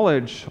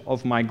knowledge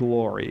of my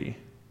glory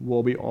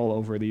will be all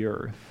over the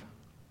earth.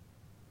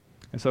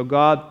 And so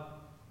God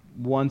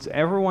wants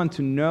everyone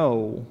to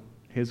know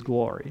his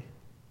glory.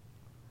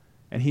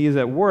 And he is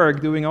at work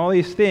doing all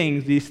these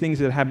things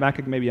that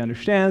Habakkuk maybe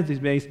understands,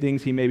 these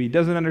things he maybe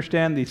doesn't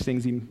understand, these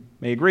things he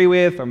may agree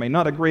with or may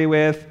not agree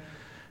with.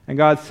 And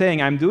God's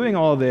saying, I'm doing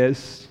all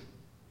this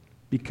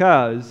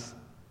because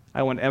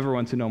I want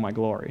everyone to know my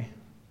glory.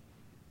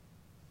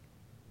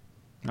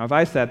 Now, if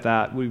I said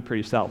that, it would be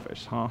pretty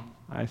selfish, huh?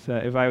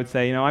 If I would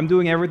say, I'm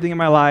doing everything in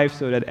my life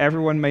so that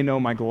everyone may know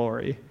my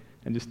glory,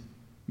 and just,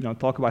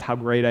 talk about how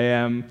great I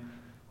am,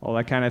 all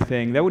that kind of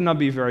thing, that would not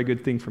be a very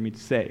good thing for me to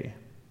say.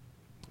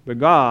 But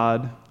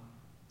God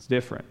is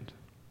different.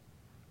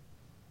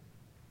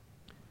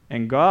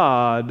 And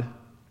God,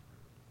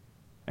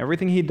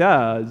 everything he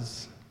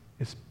does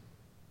is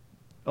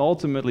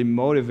ultimately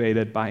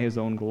motivated by his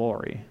own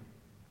glory.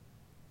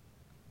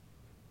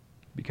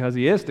 Because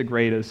he is the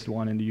greatest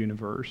one in the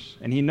universe,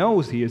 and he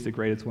knows he is the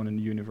greatest one in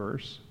the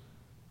universe.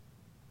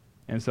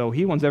 And so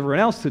he wants everyone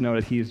else to know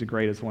that he is the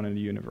greatest one in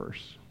the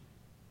universe.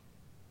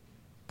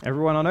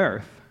 Everyone on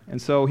earth.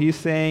 And so he's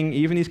saying,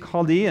 even these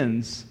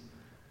Chaldeans,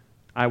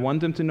 I want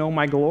them to know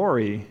my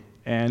glory,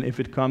 and if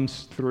it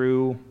comes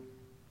through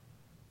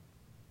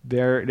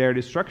their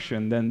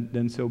destruction,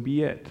 then so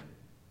be it.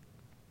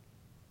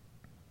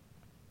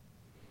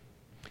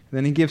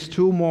 Then he gives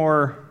two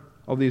more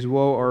of these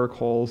woe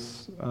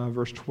oracles.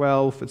 Verse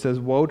 12, it says,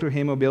 "Woe to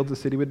him who builds the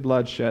city with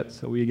bloodshed."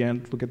 So we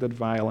again look at that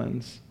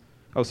violence.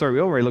 Oh, sorry, we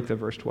already looked at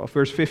verse 12.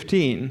 Verse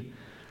 15,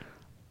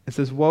 it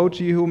says, "Woe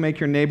to you who make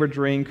your neighbor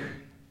drink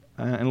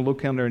and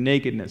look on their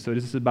nakedness." So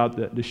this is about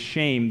the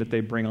shame that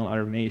they bring on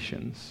other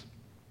nations.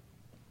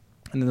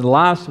 And then the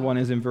last one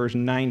is in verse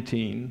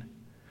 19.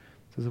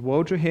 It says,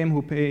 "Woe to him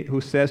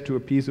who says to a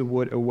piece of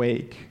wood,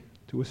 'Awake,'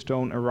 to a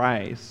stone,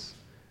 'Arise.'"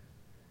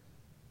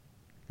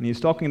 And he's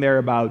talking there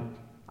about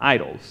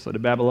idols. So the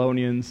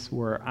Babylonians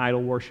were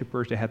idol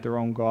worshippers. They had their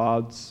own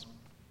gods.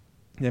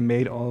 They're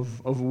made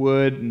of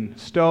wood and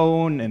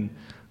stone. And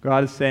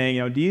God is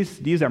saying,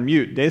 these are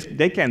mute.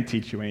 They can't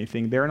teach you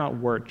anything. They're not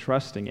worth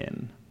trusting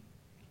in.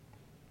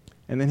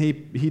 And then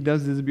he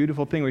does this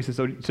beautiful thing where he says,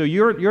 so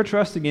you're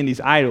trusting in these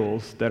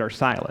idols that are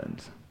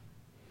silent.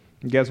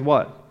 And guess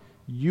what?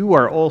 You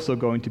are also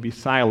going to be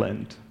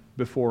silent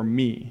before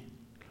me.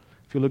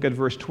 If you look at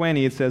verse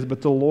 20, it says,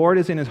 "But the Lord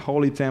is in his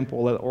holy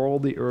temple, let all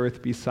the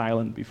earth be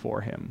silent before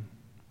him."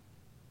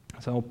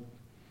 So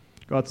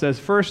God says,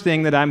 first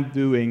thing that I'm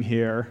doing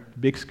here,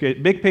 big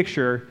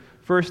picture,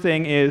 first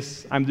thing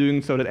is I'm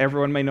doing so that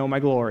everyone may know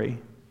my glory.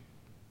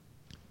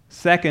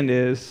 Second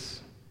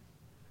is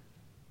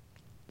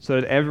so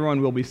that everyone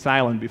will be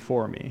silent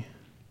before me.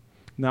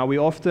 Now, we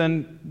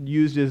often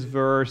use this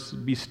verse,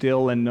 "Be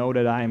still and know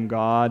that I am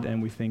God,"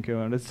 and we think,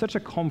 it's such a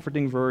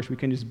comforting verse, we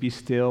can just be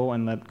still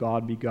and let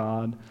God be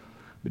God.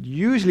 But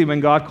usually when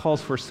God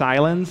calls for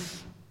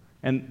silence,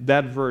 and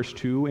that verse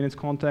too in its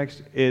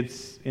context,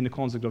 it's in the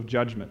context of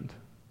judgment.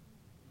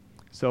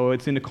 So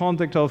it's in the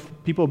context of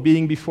people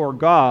being before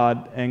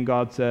God, and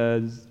God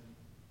says,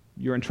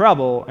 you're in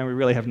trouble, and we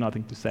really have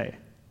nothing to say.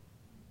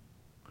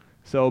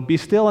 So be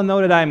still and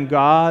know that I am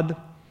God.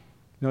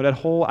 That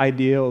whole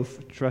idea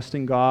of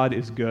trusting God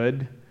is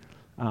good.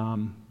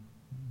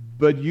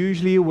 But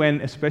usually when,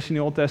 especially in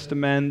the Old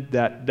Testament,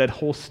 that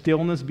whole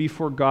stillness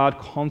before God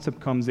concept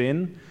comes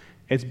in,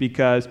 it's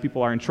because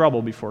people are in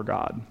trouble before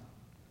God.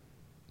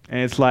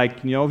 And it's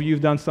like, if you've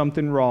done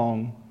something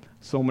wrong,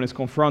 someone is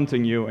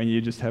confronting you and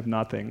you just have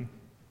nothing.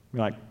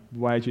 You're like,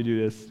 why did you do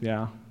this?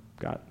 Yeah,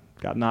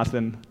 got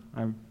nothing.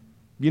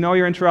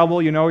 You're in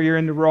trouble, you're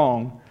in the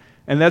wrong.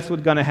 And that's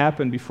what's going to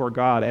happen before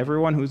God.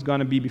 Everyone who's going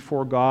to be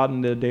before God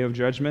in the day of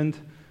judgment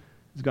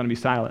is going to be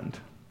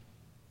silent.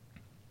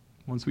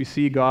 Once we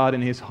see God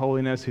in his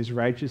holiness, his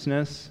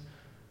righteousness,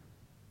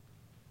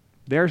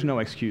 there's no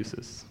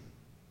excuses.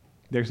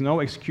 There's no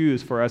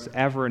excuse for us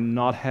ever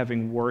not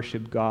having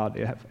worshipped God,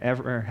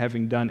 ever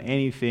having done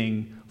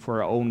anything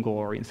for our own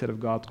glory instead of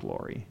God's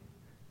glory.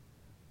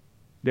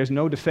 There's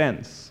no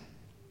defense.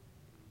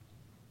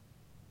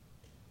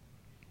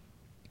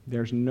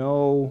 There's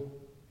no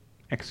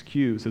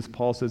excuse, as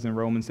Paul says in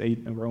Romans 8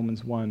 and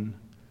Romans 1.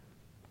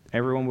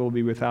 Everyone will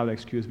be without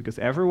excuse because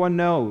everyone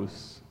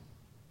knows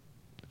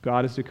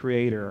God is the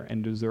creator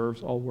and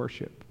deserves all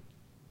worship.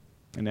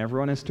 And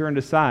everyone has turned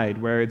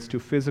aside, whether it's to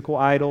physical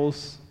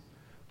idols,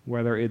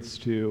 whether it's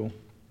to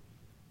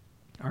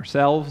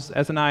ourselves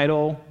as an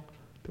idol,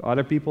 to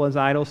other people as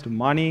idols, to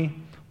money,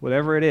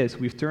 whatever it is.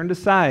 We've turned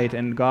aside,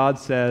 and God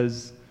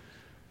says,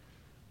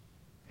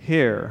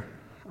 here,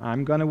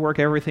 I'm going to work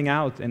everything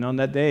out, and on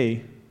that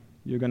day,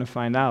 you're going to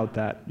find out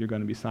that you're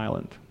going to be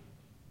silent.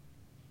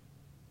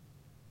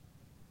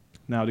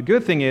 Now, the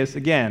good thing is,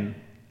 again,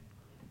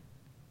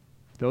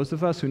 those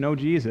of us who know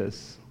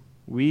Jesus,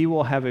 we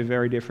will have a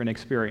very different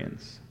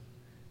experience.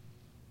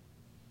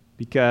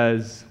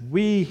 Because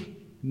we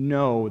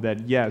know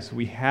that, yes,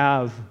 we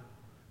have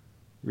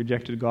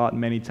rejected God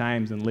many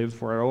times and lived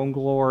for our own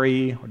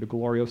glory or the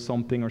glory of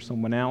something or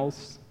someone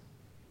else.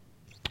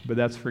 But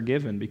that's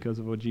forgiven because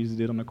of what Jesus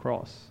did on the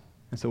cross.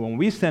 And so when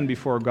we stand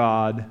before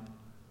God,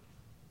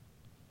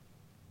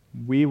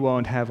 we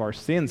won't have our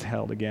sins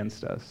held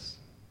against us.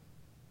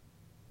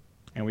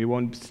 And we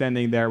won't be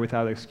standing there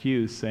without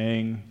excuse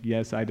saying,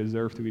 yes, I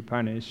deserve to be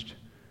punished.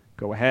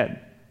 Go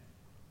ahead.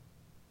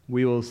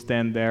 We will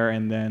stand there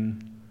and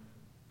then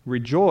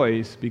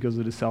rejoice because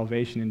of the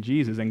salvation in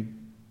Jesus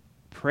and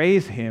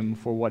praise him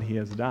for what he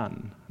has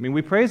done. I mean,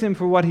 we praise him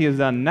for what he has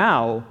done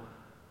now,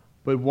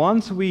 but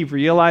once we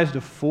realize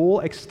the full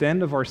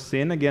extent of our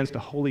sin against a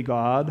holy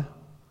God,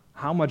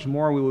 how much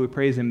more will we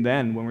praise him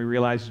then when we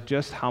realize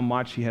just how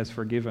much he has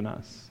forgiven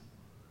us?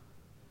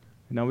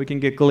 We can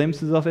get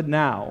glimpses of it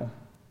now,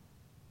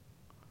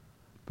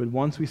 but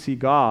once we see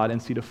God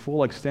and see the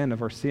full extent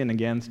of our sin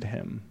against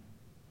him,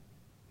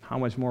 how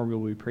much more will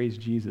we praise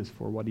Jesus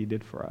for what he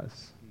did for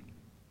us?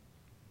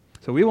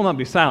 So we will not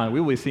be silent. We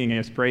will be singing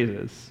his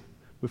praises.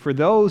 But for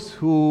those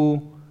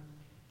who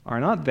are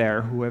not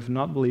there, who have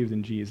not believed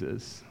in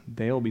Jesus,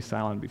 they will be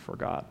silent before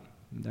God.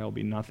 There will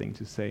be nothing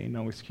to say,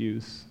 no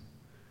excuse.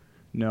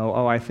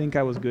 No, I think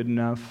I was good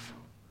enough.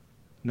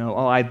 No,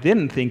 I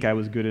didn't think I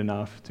was good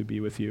enough to be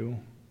with you.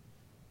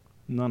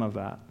 None of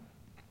that.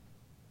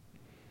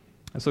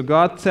 And so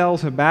God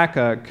tells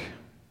Habakkuk,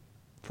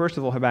 first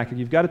of all, Habakkuk,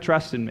 you've got to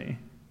trust in me.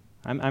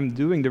 I'm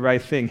doing the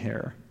right thing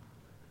here.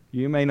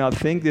 You may not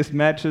think this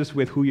matches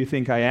with who you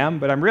think I am,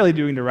 but I'm really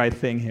doing the right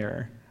thing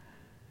here.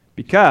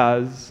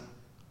 Because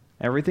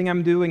everything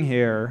I'm doing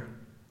here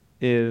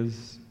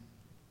is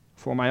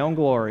for my own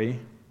glory,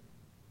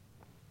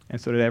 and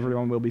so that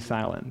everyone will be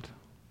silent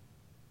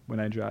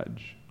when I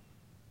judge.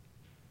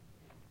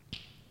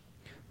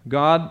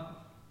 God,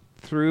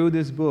 through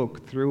this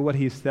book, through what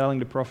he's telling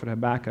the prophet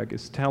Habakkuk,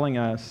 is telling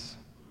us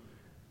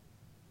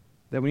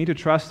that we need to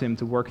trust him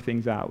to work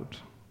things out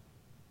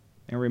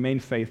and remain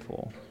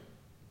faithful.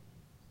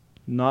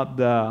 Not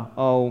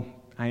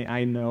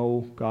I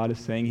know God is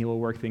saying he will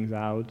work things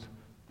out,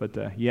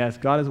 but yes,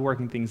 God is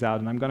working things out,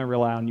 and I'm going to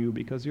rely on you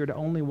because you're the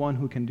only one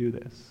who can do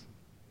this.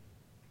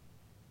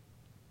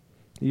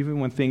 Even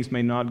when things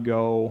may not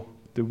go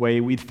the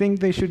way we think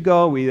they should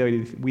go,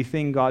 we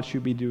think God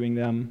should be doing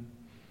them.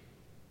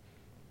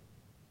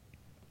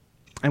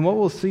 And what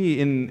we'll see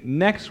in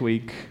next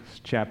week's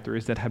chapter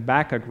is that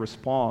Habakkuk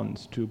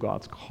responds to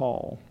God's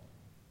call.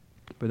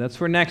 But that's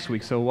for next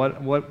week. So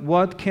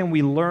what can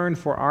we learn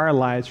for our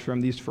lives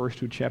from these first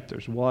two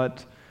chapters?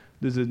 What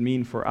does it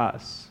mean for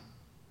us?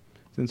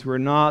 Since we're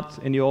not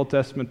in the Old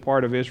Testament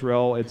part of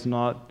Israel,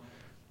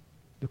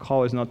 the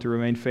call is not to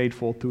remain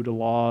faithful to the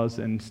laws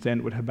and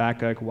stand with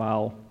Habakkuk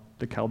while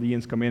the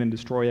Chaldeans come in and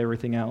destroy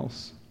everything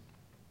else.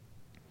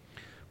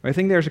 But I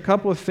think there's a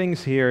couple of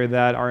things here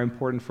that are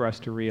important for us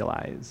to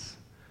realize.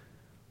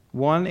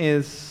 One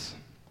is,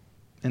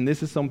 and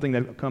this is something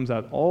that comes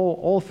out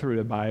all through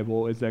the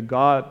Bible, is that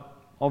God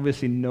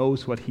obviously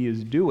knows what he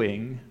is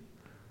doing,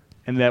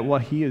 and that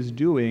what he is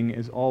doing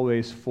is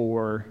always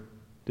for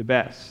the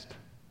best.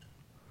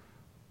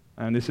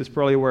 And this is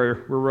probably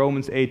where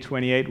Romans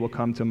 8:28 will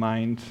come to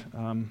mind.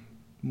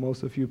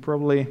 Most of you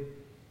probably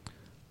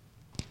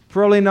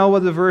know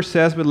what the verse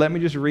says, but let me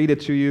just read it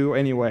to you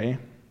anyway.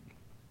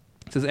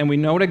 It says, "And we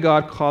know that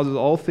God causes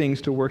all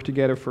things to work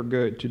together for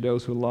good to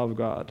those who love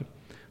God,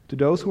 to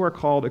those who are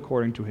called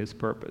according to his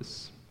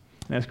purpose."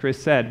 And as Chris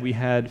said, we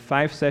had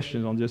 5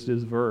 sessions on just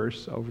this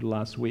verse over the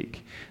last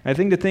week. And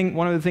I think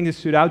one of the things that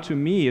stood out to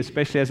me,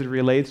 especially as it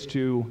relates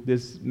to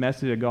this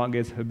message that God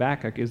gives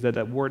Habakkuk, is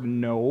that word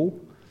know,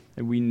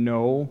 that we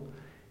know,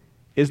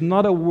 is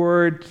not a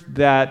word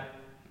that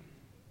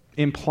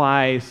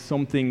implies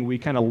something we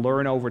kind of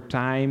learn over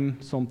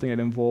time, something that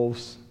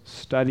involves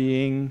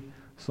studying,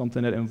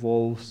 something that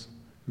involves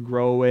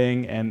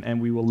growing,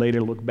 and we will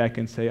later look back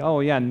and say,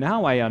 oh yeah,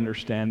 now I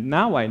understand,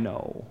 now I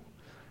know.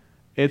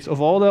 It's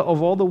of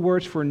all the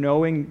words for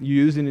knowing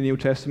used in the New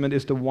Testament,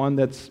 is the one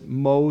that's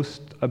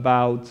most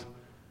about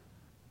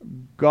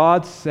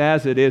God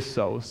says it is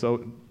so,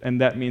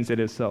 and that means it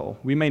is so.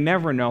 We may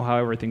never know how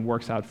everything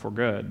works out for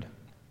good,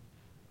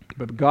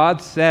 but God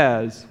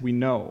says we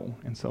know,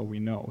 and so we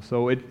know.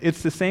 So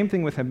it's the same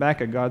thing with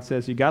Habakkuk. God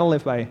says you got to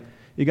live by,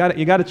 you got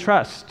to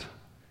trust,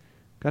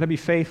 got to be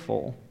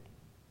faithful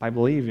by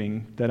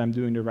believing that I'm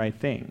doing the right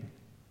thing.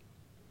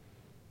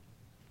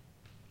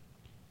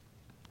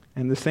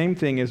 And the same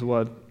thing is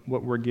what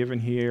we're given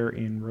here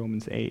in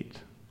Romans 8.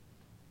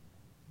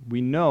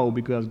 We know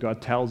because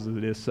God tells us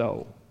it is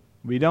so.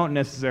 We don't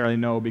necessarily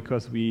know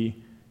because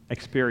we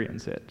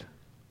experience it.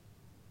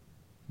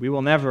 We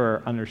will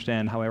never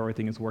understand how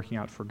everything is working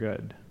out for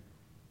good.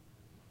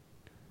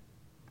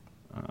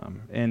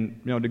 And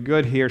the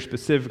good here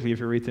specifically, if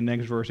you read the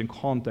next verse in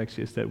context,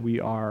 is that we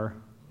are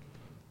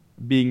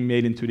being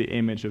made into the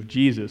image of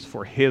Jesus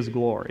for his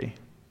glory.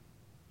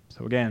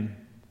 So again,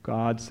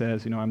 God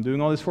says, I'm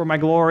doing all this for my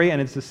glory, and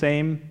it's the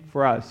same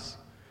for us.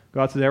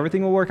 God says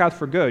everything will work out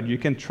for good. You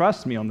can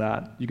trust me on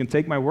that. You can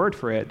take my word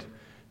for it,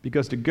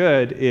 because the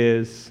good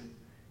is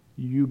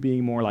you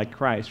being more like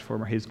Christ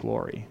for his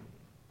glory.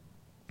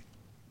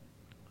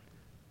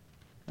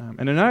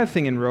 And another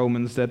thing in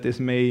Romans that this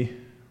may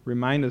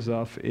remind us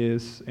of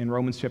is in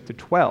Romans chapter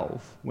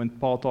 12, when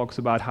Paul talks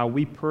about how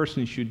we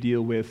personally should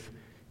deal with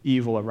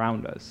evil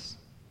around us,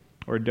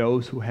 or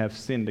those who have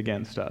sinned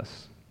against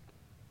us.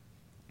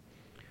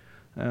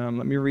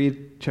 Let me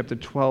read chapter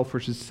 12,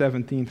 verses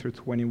 17 through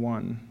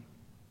 21.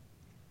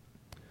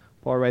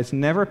 Paul writes,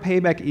 "Never pay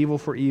back evil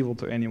for evil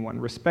to anyone.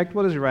 Respect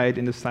what is right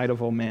in the sight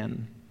of all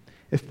men.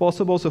 If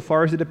possible, so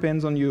far as it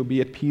depends on you,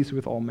 be at peace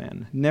with all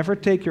men. Never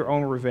take your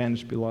own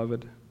revenge,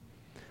 beloved,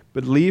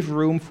 but leave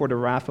room for the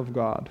wrath of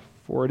God.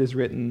 For it is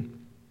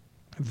written,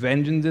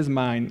 vengeance is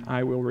mine,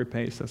 I will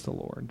repay, says the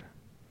Lord.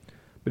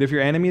 But if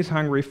your enemy is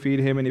hungry, feed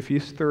him, and if he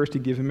is thirsty,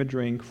 give him a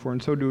drink, for in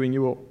so doing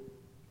you will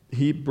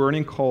heap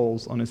burning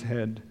coals on his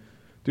head.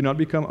 Do not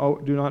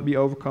be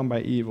overcome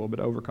by evil, but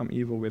overcome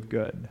evil with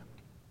good.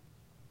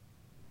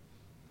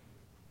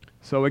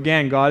 So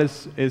again, God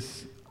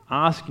is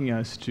asking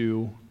us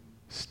to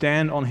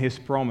stand on his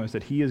promise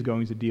that he is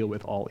going to deal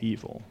with all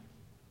evil.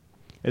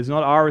 It's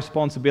not our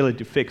responsibility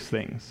to fix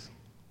things.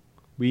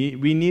 We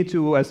need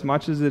to, as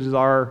much as it is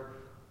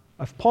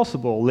if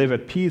possible, live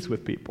at peace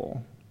with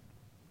people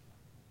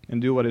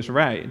and do what is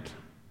right.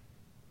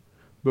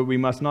 But we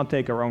must not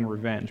take our own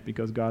revenge,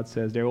 because God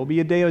says there will be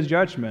a day of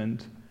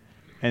judgment,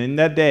 and in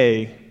that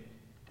day,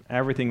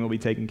 everything will be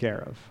taken care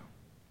of.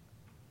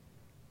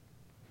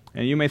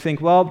 And you may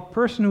think, well, the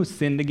person who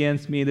sinned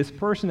against me, this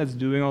person that's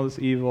doing all this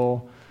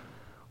evil,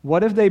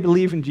 what if they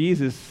believe in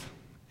Jesus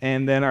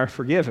and then are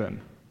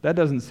forgiven? That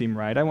doesn't seem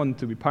right. I want them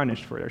to be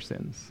punished for their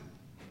sins.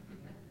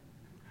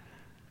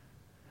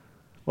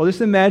 Well,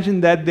 just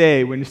imagine that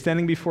day when you're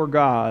standing before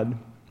God.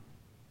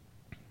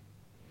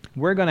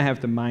 We're going to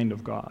have the mind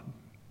of God,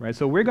 right?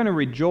 So we're going to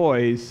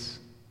rejoice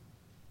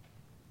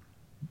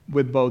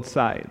with both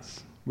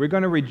sides. We're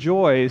going to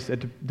rejoice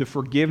at the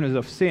forgiveness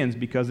of sins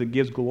because it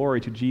gives glory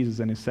to Jesus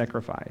and his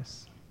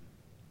sacrifice.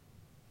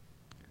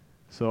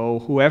 So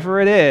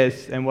whoever it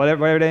is and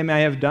whatever they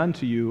may have done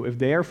to you, if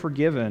they are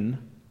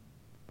forgiven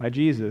by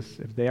Jesus,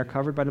 if they are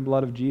covered by the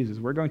blood of Jesus,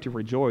 we're going to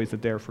rejoice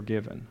that they are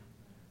forgiven.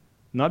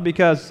 Not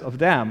because of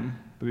them,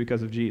 but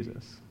because of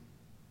Jesus.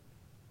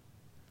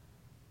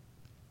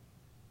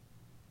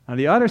 On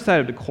the other side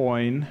of the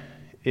coin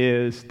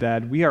is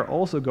that we are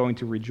also going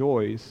to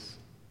rejoice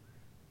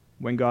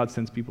when God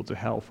sends people to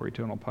hell for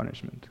eternal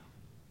punishment.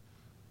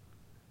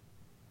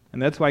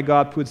 And that's why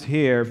God puts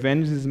here,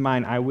 vengeance is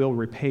mine, I will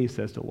repay,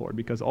 says the Lord,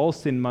 because all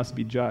sin must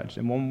be judged.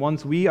 And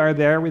once we are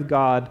there with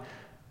God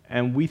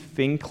and we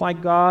think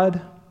like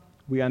God,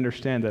 we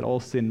understand that all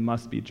sin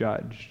must be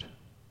judged.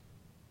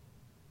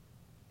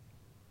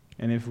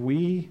 And if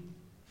we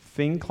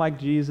think like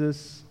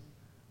Jesus,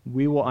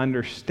 we will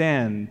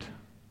understand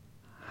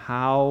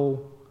how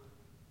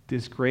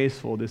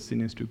disgraceful this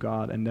sin is to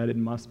God and that it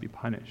must be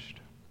punished.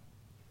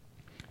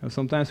 Now,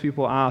 sometimes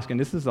people ask, and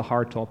this is a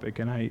hard topic,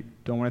 and I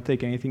don't want to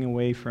take anything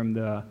away from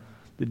the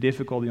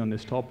difficulty on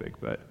this topic,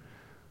 but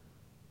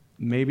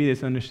maybe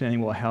this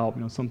understanding will help.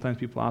 Sometimes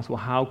people ask, well,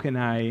 how can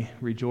I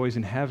rejoice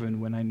in heaven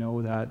when I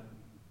know that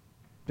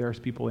there's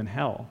people in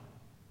hell?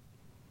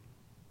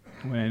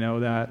 When I know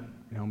that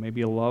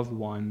maybe a loved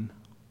one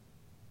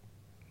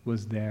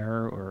was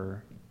there,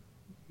 or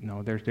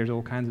there's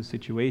all kinds of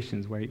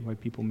situations where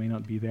people may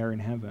not be there in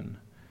heaven.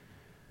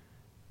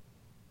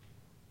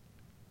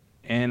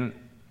 And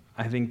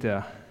I think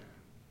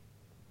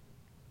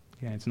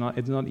it's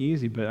not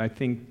easy, but I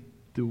think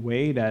the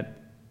way that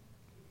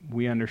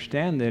we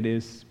understand it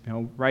is,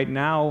 right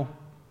now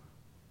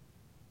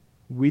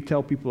we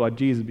tell people about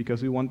Jesus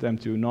because we want them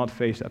to not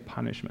face that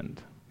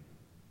punishment.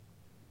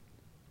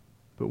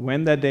 But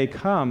when that day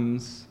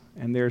comes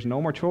and there's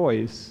no more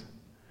choice,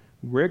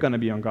 we're going to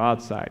be on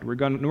God's side. We're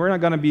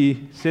not going to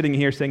be sitting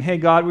here saying, hey,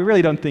 God, we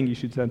really don't think you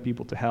should send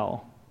people to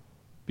hell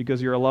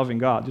because you're a loving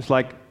God. Just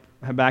like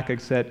Habakkuk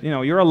said,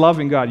 you're a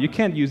loving God. You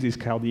can't use these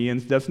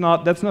Chaldeans. That's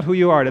not who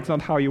you are. That's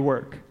not how you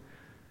work.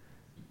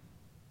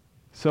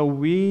 So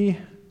we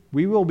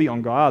will be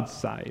on God's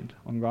side,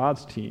 on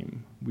God's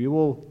team. We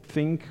will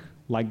think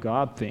like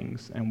God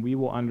thinks, and we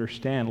will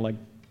understand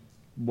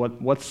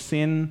what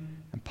sin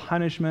and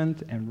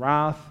punishment and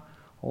wrath,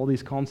 all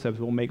these concepts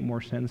will make more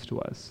sense to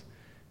us.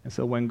 And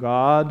so when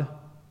God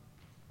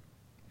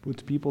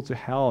puts people to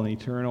hell and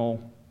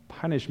eternal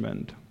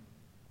punishment,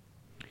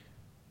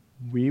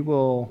 we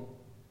will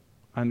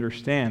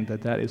understand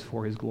that that is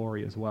for his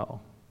glory as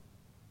well.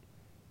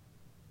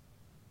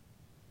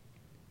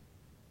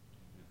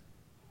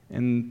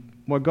 And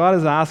what God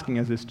is asking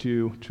us is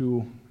to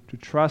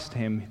trust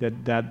him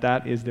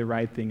that is the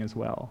right thing as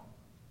well.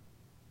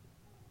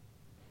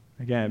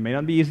 Again, it may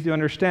not be easy to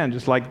understand,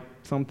 just like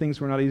some things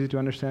were not easy to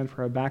understand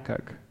for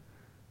Habakkuk.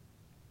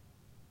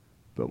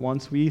 But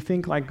once we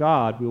think like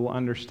God, we will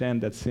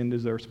understand that sin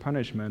deserves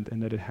punishment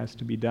and that it has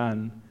to be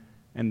done,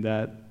 and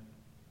that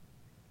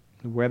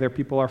whether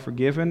people are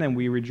forgiven and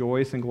we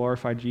rejoice and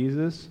glorify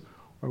Jesus,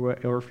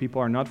 or if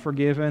people are not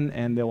forgiven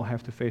and they will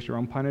have to face their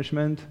own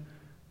punishment,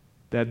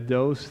 that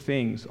those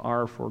things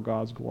are for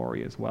God's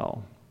glory as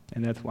well.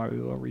 And that's why we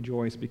will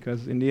rejoice,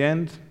 because in the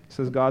end,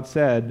 as God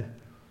said,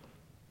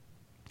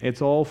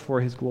 it's all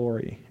for his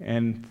glory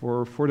and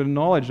for the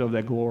knowledge of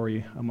that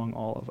glory among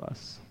all of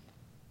us.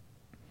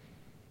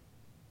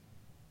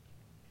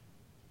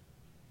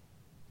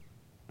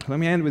 Let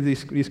me end with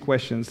these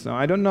questions. Now,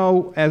 I don't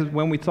know, as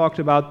when we talked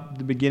about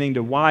the beginning,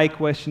 the why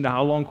question, the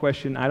how long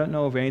question, I don't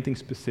know if anything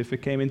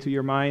specific came into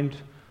your mind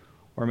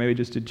or maybe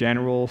just a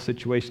general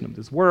situation of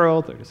this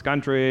world or this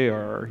country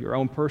or your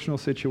own personal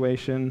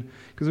situation.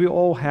 Because we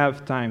all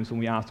have times when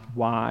we ask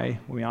why,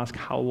 when we ask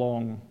how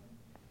long.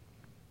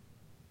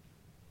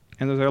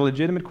 And those are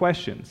legitimate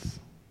questions.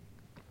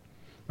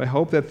 But I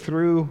hope that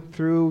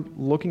through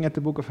looking at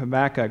the book of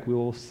Habakkuk, we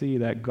will see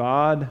that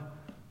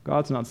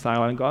God's not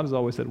silent. God is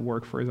always at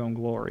work for his own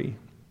glory.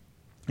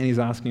 And he's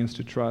asking us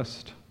to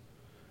trust.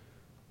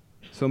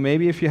 So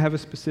maybe if you have a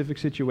specific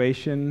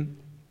situation,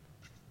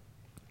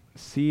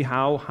 see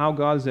how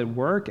God is at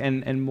work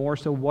and more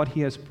so what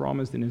he has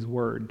promised in his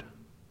word.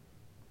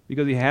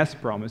 Because he has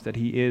promised that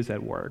he is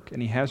at work,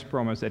 and he has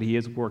promised that he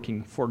is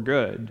working for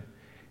good,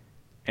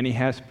 and he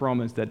has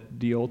promised that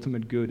the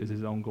ultimate good is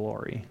his own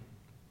glory.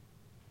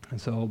 And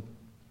so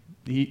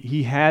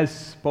he has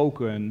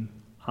spoken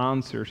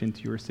answers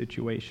into your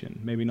situation.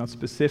 Maybe not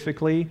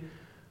specifically,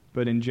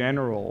 but in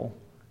general,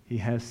 he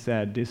has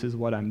said, this is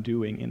what I'm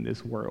doing in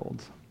this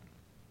world.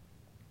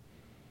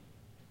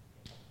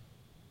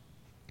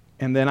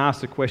 And then ask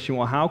the question,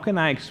 well, how can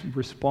I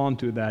respond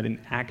to that in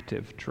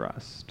active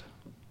trust?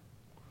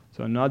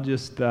 So not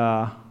just,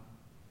 I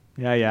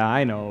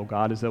know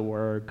God is at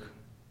work,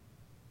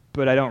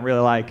 but I don't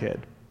really like it.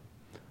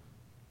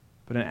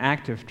 But an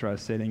active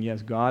trust saying,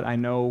 yes, God, I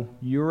know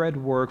you're at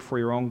work for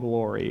your own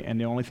glory, and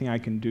the only thing I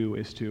can do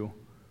is to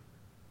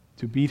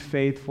be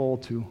faithful,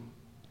 to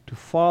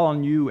fall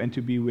on you, and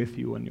to be with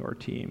you and your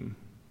team.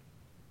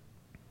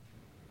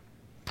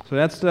 So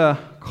that's the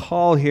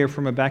call here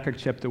from Habakkuk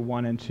chapter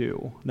 1 and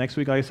 2. Next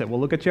week, like I said,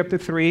 we'll look at chapter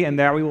 3, and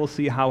there we will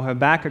see how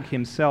Habakkuk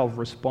himself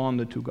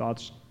responded to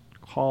God's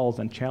calls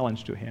and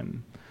challenge to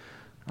him.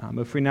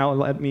 But for now,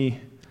 let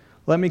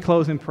me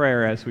close in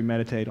prayer as we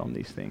meditate on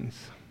these things.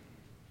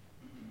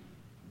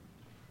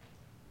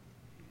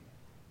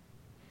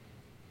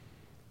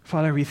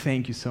 Father, we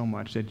thank you so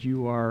much that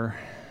you are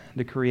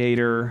the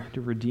Creator,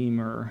 the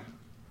Redeemer,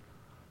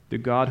 the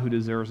God who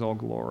deserves all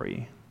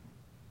glory.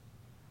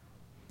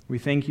 We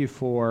thank you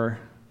for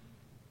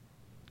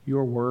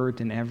your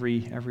word and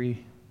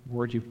every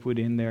word you've put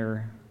in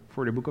there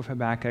for the book of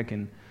Habakkuk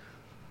and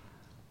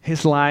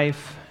his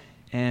life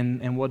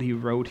and what he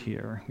wrote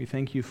here. We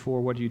thank you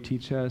for what you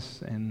teach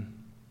us, and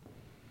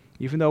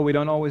even though we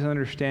don't always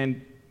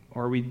understand,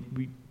 or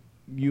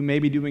you may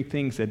be doing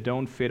things that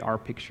don't fit our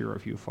picture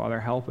of you, Father,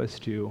 help us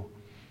to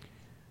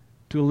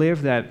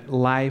live that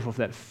life of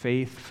that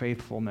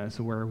faithfulness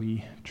where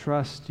we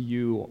trust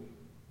you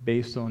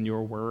based on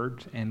your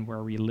word and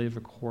where we live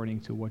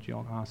according to what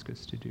you ask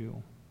us to do.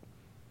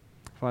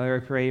 Father, I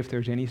pray if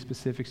there's any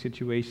specific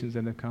situations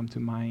that have come to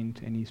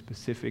mind, any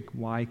specific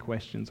why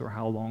questions or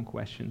how long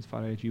questions,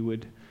 Father, that you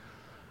would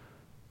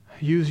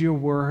use your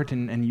word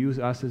and use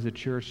us as a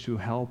church to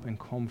help and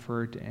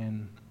comfort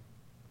and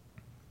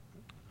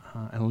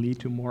lead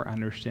to more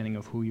understanding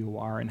of who you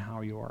are and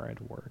how you are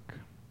at work.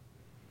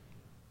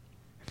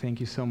 Thank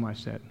you so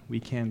much that we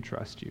can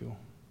trust you,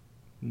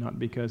 not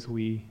because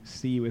we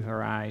see with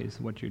our eyes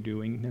what you're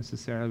doing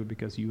necessarily, but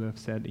because you have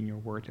said in your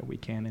word that we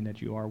can and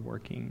that you are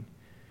working,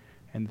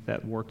 and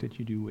that work that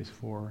you do is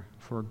for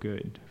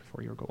good,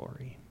 for your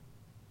glory.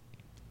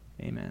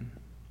 Amen.